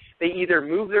works. They either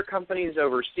move their companies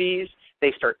overseas,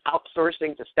 they start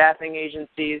outsourcing to staffing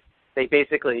agencies, they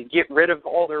basically get rid of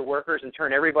all their workers and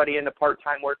turn everybody into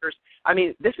part-time workers. I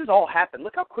mean, this has all happened.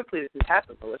 Look how quickly this has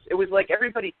happened, Louis. It was like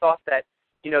everybody thought that,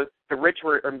 the rich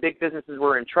or big businesses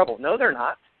were in trouble. No, they're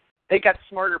not. They got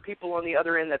smarter people on the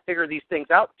other end that figure these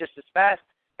things out just as fast,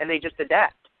 and they just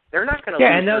adapt. They're not going to lose.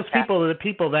 Yeah, and those people are the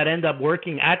people that end up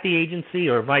working at the agency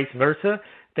or vice versa.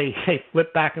 They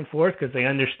flip back and forth because they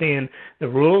understand the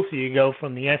rules. So you go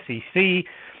from the SEC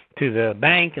to the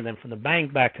bank, and then from the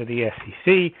bank back to the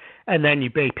SEC, and then you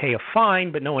pay a fine,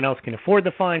 but no one else can afford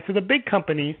the fine. So the big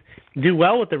companies do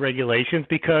well with the regulations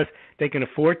because they can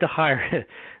afford to hire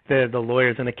the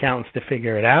lawyers and accountants to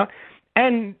figure it out.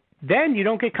 And then you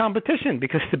don't get competition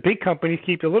because the big companies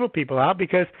keep the little people out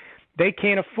because they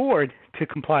can't afford to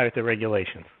comply with the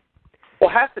regulations. Well,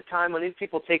 half the time when these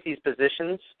people take these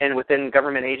positions and within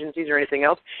government agencies or anything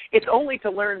else, it's only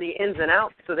to learn the ins and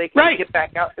outs so they can get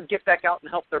back out and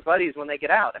help their buddies when they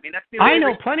get out. I mean, that's the I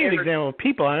know plenty of examples of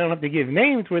people. I don't have to give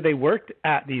names where they worked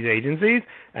at these agencies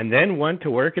and then went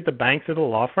to work at the banks or the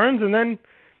law firms, and then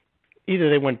either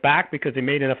they went back because they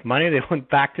made enough money, they went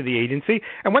back to the agency,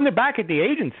 and when they're back at the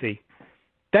agency,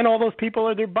 then all those people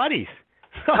are their buddies.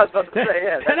 So I was about to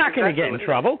say, they're not going to get in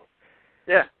trouble.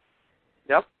 Yeah.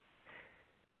 Yep.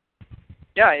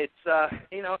 Yeah, it's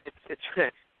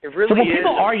it really is. So when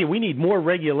people argue we need more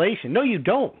regulation, no, you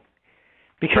don't,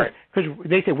 because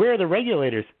they say where are the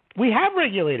regulators? We have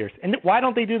regulators, and why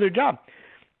don't they do their job?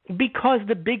 Because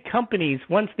the big companies,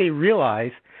 once they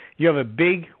realize you have a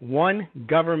big one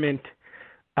government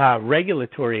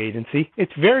regulatory agency,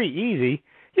 it's very easy.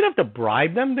 You don't have to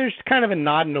bribe them. There's kind of a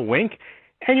nod and a wink,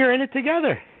 and you're in it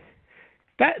together.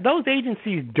 Those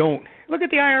agencies don't. Look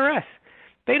at the IRS.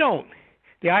 They don't.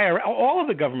 The IRS, all of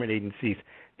the government agencies,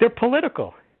 they're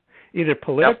political. Either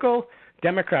political,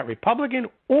 Democrat, Republican,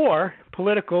 or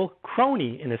political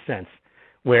crony in a sense,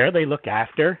 where they look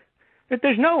after. It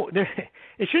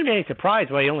shouldn't be any surprise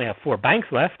why you only have 4 banks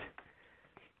left.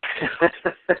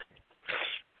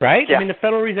 Right? Yeah. I mean, the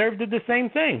Federal Reserve did the same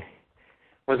thing.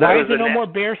 Why is there no more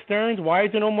Bear Stearns? Why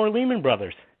is there no more Lehman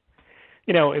Brothers?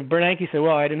 If Bernanke said,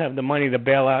 well, I didn't have the money to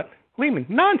bail out Lehman.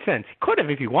 Nonsense. He could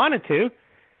have if he wanted to.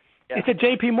 Yeah. It's a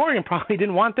J.P. Morgan probably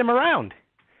didn't want them around.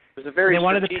 It was a very they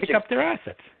wanted to pick up their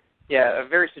assets. Yeah, a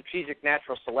very strategic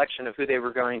natural selection of who they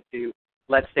were going to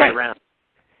let stay around.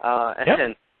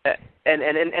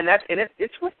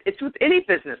 It's with any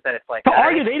business that it's like to that.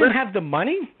 argue they didn't have the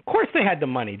money? Of course they had the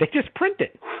money. They just print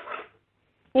it.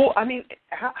 Well, I mean,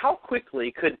 how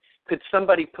quickly could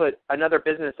somebody put another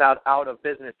business out of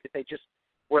business if they just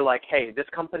were like, hey, this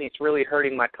company's really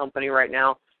hurting my company right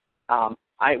now.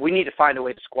 we need to find a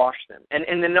way to squash them.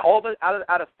 And then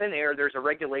out of thin air, there's a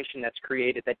regulation that's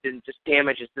created that just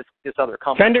damages this other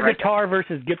company. Fender right? guitar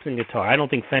versus Gibson guitar. I don't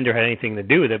think Fender had anything to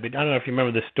do with it, but I don't know if you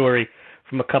remember the story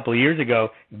from a couple of years ago.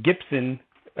 Gibson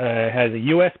has a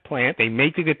U.S. plant. They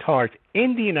make the guitars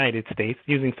in the United States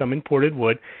using some imported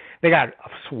wood. They got a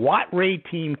SWAT raid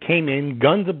team came in,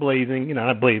 guns a-blazing,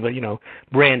 not blazing, but,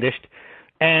 brandished,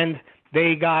 and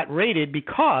they got raided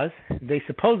because they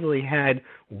supposedly had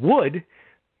wood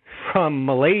from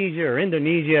Malaysia or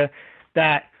Indonesia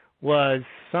that was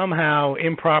somehow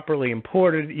improperly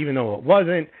imported, even though it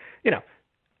wasn't,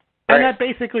 And that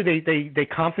basically they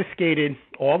confiscated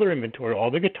all their inventory, all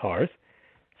their guitars.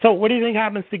 So what do you think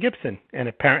happens to Gibson? And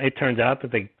apparently it turns out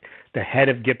that the head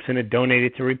of Gibson had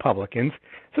donated to Republicans.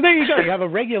 So there you go. You have a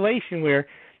regulation where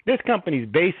this company's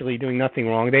basically doing nothing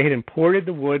wrong. They had imported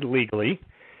the wood legally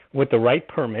with the right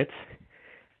permits.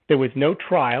 There was no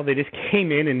trial. They just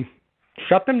came in and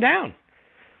shut them down.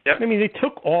 Yep. I mean, they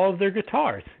took all of their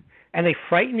guitars, and they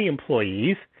frightened the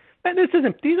employees. And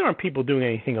these aren't people doing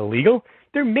anything illegal.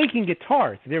 They're making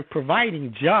guitars. They're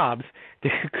providing jobs.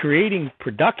 They're creating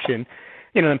production.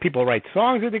 And people write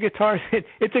songs with the guitars.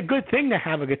 It's a good thing to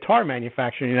have a guitar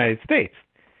manufacturer in the United States.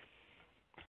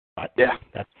 But yeah,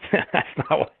 that's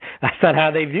not how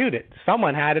they viewed it.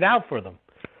 Someone had it out for them.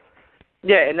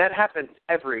 Yeah, and that happens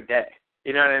every day.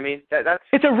 You know what I mean?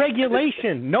 It's a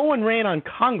regulation. No one ran on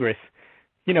Congress.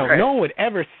 Right. No one would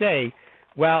ever say,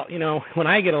 well, when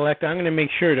I get elected, I'm going to make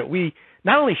sure that we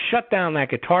not only shut down that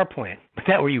guitar plant, but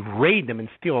that we raid them and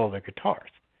steal all their guitars.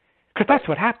 Because that's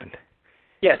what happened.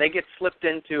 Yeah, they get slipped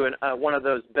into one of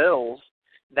those bills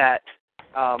that,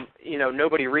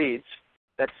 nobody reads.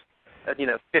 That's,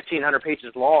 1,500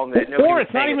 pages long. That nobody or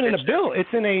it's not even in a bill. It's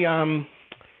in a...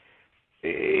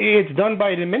 It's done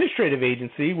by an administrative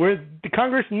agency where the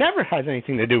Congress never has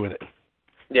anything to do with it.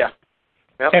 Yeah.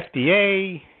 Yep.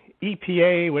 FDA,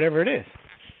 EPA, whatever it is.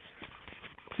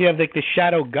 So you have the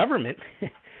shadow government,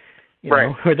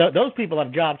 right. where those people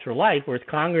have jobs for life, whereas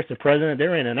Congress, the president,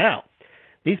 they're in and out.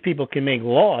 These people can make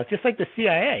laws, just like the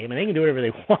CIA. I mean, they can do whatever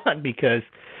they want because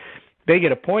they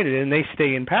get appointed and they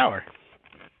stay in power.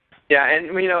 Yeah, and,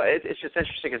 it's just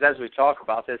interesting because as we talk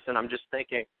about this, and I'm just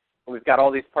thinking, we've got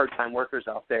all these part-time workers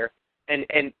out there,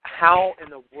 and how in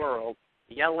the world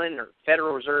Yellen or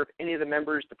Federal Reserve, any of the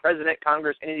members, the president,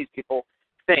 Congress, any of these people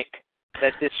think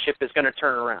that this ship is going to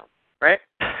turn around, right?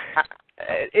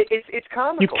 It's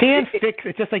comical. You can't fix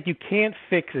it's just like you can't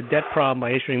fix a debt problem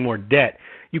by issuing more debt.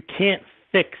 You can't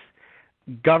fix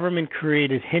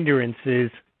government-created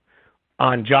hindrances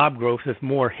on job growth with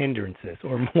more hindrances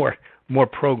or more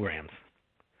programs.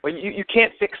 Well, you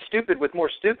can't fix stupid with more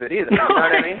stupid either. You know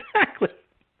what I mean? Exactly.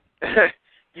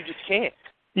 You just can't.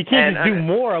 You can't just do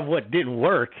more of what didn't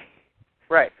work.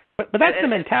 Right. But that's the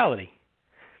mentality.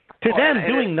 To them,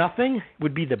 doing nothing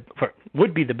would be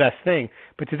the best thing.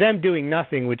 But to them, doing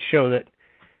nothing would show that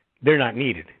they're not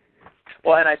needed.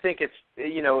 Well, and I think it's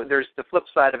there's the flip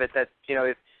side of it that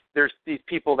if there's these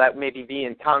people that maybe be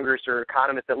in Congress or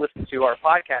economists that listen to our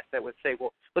podcast that would say,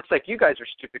 well, looks like you guys are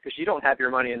stupid because you don't have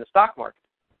your money in the stock market.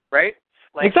 Right?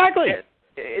 Like, exactly.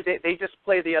 They just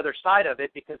play the other side of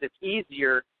it because it's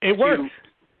easier. It works.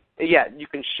 Yeah, you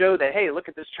can show that, hey, look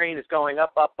at this train is going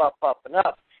up, up, up, up, and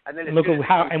up. And then look at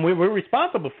how, and we're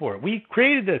responsible for it. We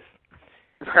created this.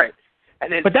 Right. And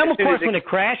then, but then, of course, when it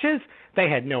crashes, they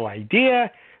had no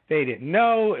idea. They didn't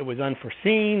know. It was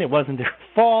unforeseen. It wasn't their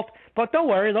fault. But don't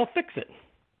worry, they'll fix it.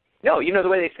 No, the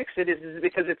way they fix it is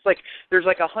because it's like there's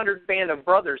like 100 band of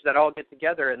brothers that all get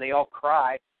together and they all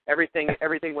cry. Everything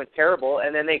went terrible,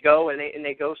 and then they go and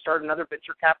they go start another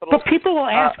venture capital. But people will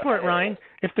ask for it, Ryan.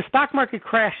 If the stock market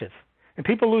crashes and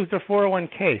people lose their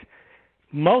 401ks,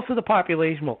 most of the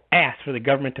population will ask for the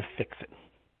government to fix it,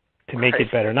 to make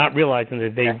it better, not realizing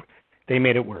that they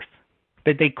made it worse,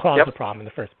 that they caused the problem in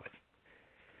the first place.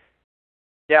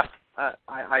 Yeah,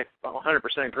 I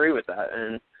 100% agree with that,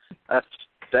 and that's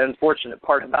the unfortunate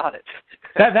part about it.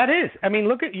 That is. I mean,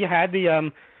 you had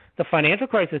the financial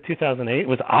crisis of 2008. It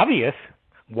was obvious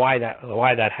why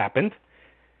that happened,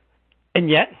 and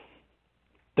yet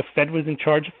the Fed was in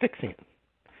charge of fixing it.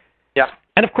 Yeah.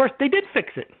 And of course, they did fix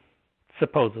it,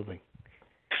 supposedly.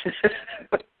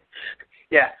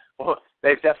 Yeah. Well,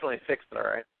 they've definitely fixed it. All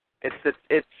right.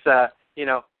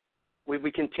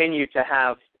 We continue to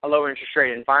have a low interest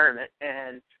rate environment,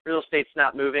 and real estate's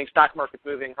not moving, stock market's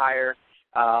moving higher.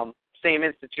 Same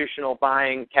institutional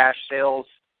buying, cash sales.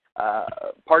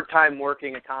 Part-time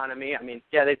working economy. I mean,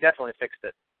 yeah, they definitely fixed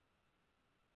it.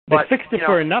 They fixed it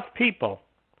for enough people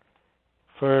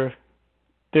for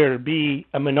there to be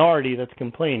a minority that's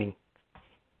complaining.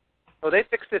 Well, they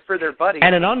fixed it for their buddies.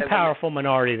 And an unpowerful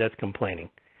minority that's complaining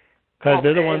because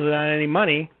they're the ones without any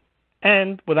money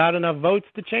and without enough votes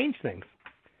to change things.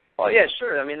 Well, yeah,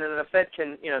 sure. I mean, the Fed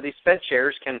can, these Fed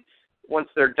chairs can, once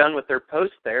they're done with their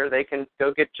post there, they can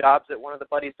go get jobs at one of the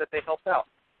buddies that they helped out.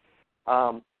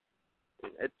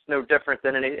 It's no different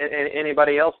than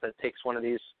anybody else that takes one of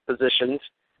these positions,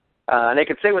 and they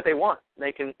can say what they want.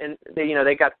 They can, and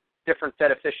they got different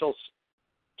Fed officials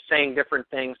saying different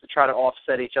things to try to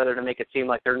offset each other to make it seem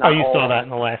like they're not. Oh, you saw that in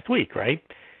the last week, right?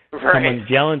 Right. Someone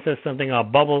Yellen says something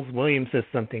about bubbles, Williams says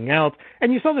something else,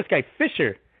 and you saw this guy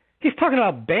Fisher. He's talking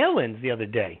about bail-ins the other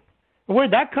day.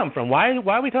 Where'd that come from? Why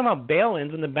are we talking about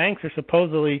bail-ins when the banks are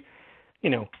supposedly,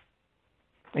 in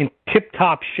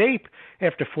tip-top shape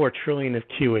after $4 trillion of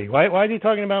QE? Why is he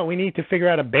talking about we need to figure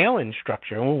out a bail-in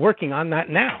structure? And we're working on that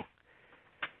now.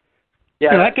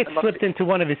 Yeah, that gets slipped into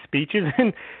one of his speeches,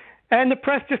 and the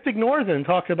press just ignores it and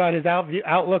talks about his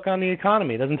outlook on the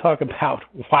economy. It doesn't talk about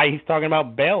why he's talking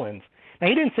about bail-ins. Now,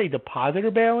 he didn't say depositor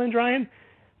bail-ins, Ryan.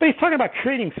 But he's talking about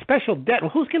creating special debt. Well,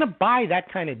 who's going to buy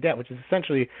that kind of debt, which is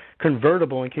essentially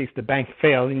convertible in case the bank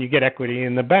fails and you get equity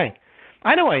in the bank?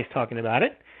 I know why he's talking about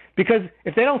it, because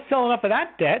if they don't sell enough of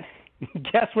that debt,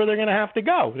 guess where they're going to have to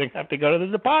go? They're going to have to go to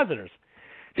the depositors.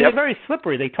 See, They're very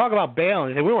slippery. They talk about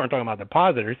bail-in. We weren't talking about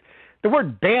depositors. The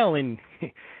word bail-in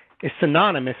is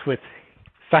synonymous with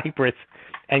Cyprus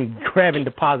and grabbing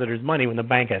depositors' money when the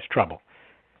bank has trouble.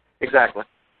 Exactly.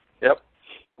 Yep.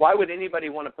 Why would anybody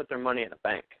want to put their money in a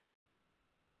bank?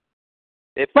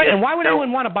 And why would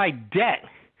anyone want to buy debt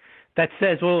that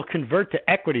says, well, it'll convert to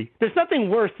equity? There's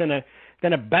nothing worse than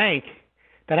a bank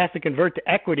that has to convert to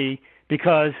equity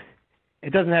because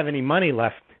it doesn't have any money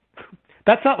left.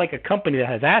 That's not like a company that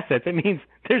has assets. It means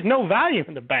there's no value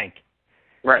in the bank.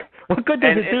 Right. What good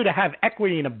does it do to have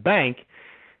equity in a bank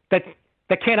that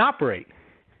can't operate?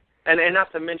 And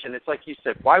not to mention, it's like you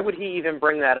said, why would he even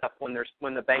bring that up when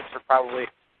the banks are probably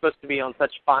supposed to be on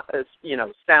such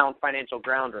sound financial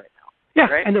ground right now?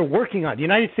 Yeah, right? And they're working on it. The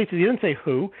United States, he didn't say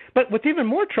who, but what's even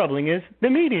more troubling is the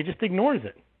media just ignores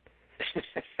it.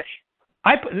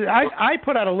 I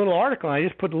put out a little article, and I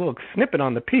just put a little snippet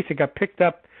on the piece. It got picked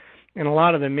up in a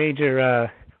lot of the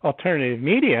major alternative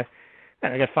media,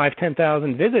 and I got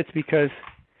 10,000 visits because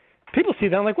people see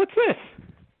that and like, what's this?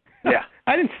 Yeah.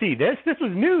 I didn't see this. This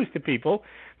was news to people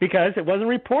because it wasn't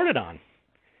reported on.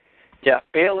 Yeah,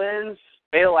 bail-ins,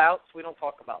 bailouts, we don't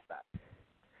talk about that.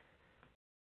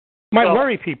 Might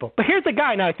worry people. But here's a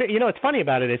guy. Now, what's funny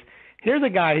about it is, here's a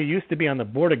guy who used to be on the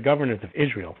board of governors of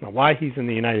Israel. Now, why he's in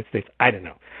the United States, I don't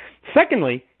know.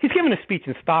 Secondly, he's giving a speech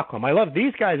in Stockholm. I love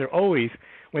these guys are always,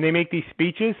 when they make these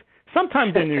speeches,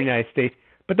 sometimes in the United States,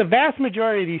 but the vast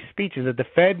majority of these speeches that the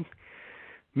Fed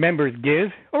members give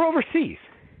are overseas.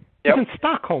 Yep. He's in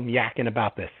Stockholm yakking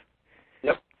about this.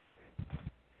 Yep.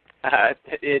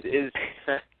 It is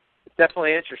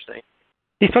definitely interesting.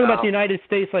 He's talking about the United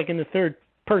States like in the third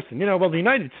person. The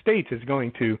United States is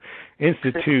going to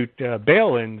institute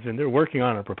bail-ins, and they're working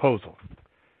on a proposal.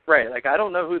 Right. Like, I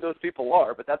don't know who those people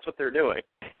are, but that's what they're doing.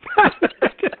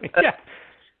 Yeah.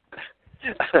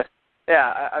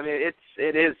 Yeah, I mean,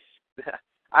 it is,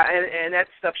 and that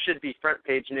stuff should be front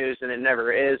page news, and it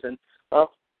never is. And so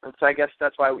I guess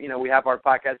that's why we have our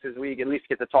podcast, is we at least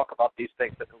get to talk about these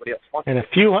things that nobody else wants. And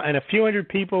a few hundred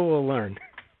people will learn.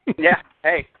 Yeah.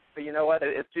 Hey, but you know what?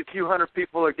 If a few hundred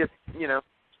people are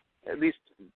at least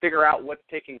figure out what's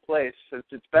taking place,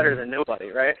 it's better than nobody,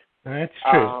 right? That's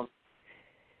true.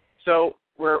 So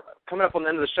we're coming up on the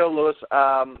end of the show, Louis.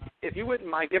 If you wouldn't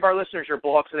mind, give our listeners your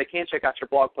blog so they can check out your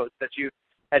blog post that you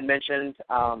had mentioned,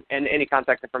 and any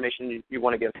contact information you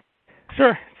want to give.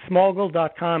 Sure.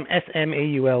 Smallgold.com,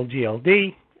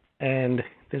 SMAULGLD, and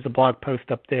there's a blog post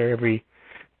up there every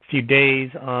few days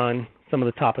on some of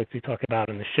the topics we talk about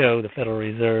in the show, the Federal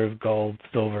Reserve, gold,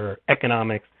 silver,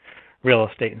 economics, real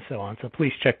estate, and so on. So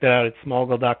please check that out at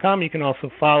smallgold.com. You can also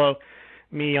follow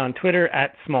me on Twitter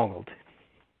at smallgold.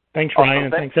 Thanks, Ryan,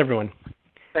 and thanks, everyone.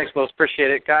 Thanks, Louis.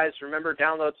 Appreciate it. Guys, remember,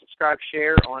 download, subscribe,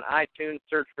 share on iTunes,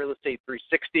 search Real Estate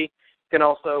 360. You can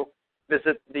also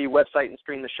visit the website and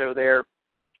stream the show there,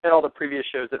 and all the previous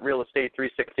shows at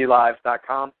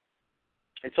realestate360live.com.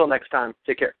 Until next time,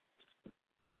 take care.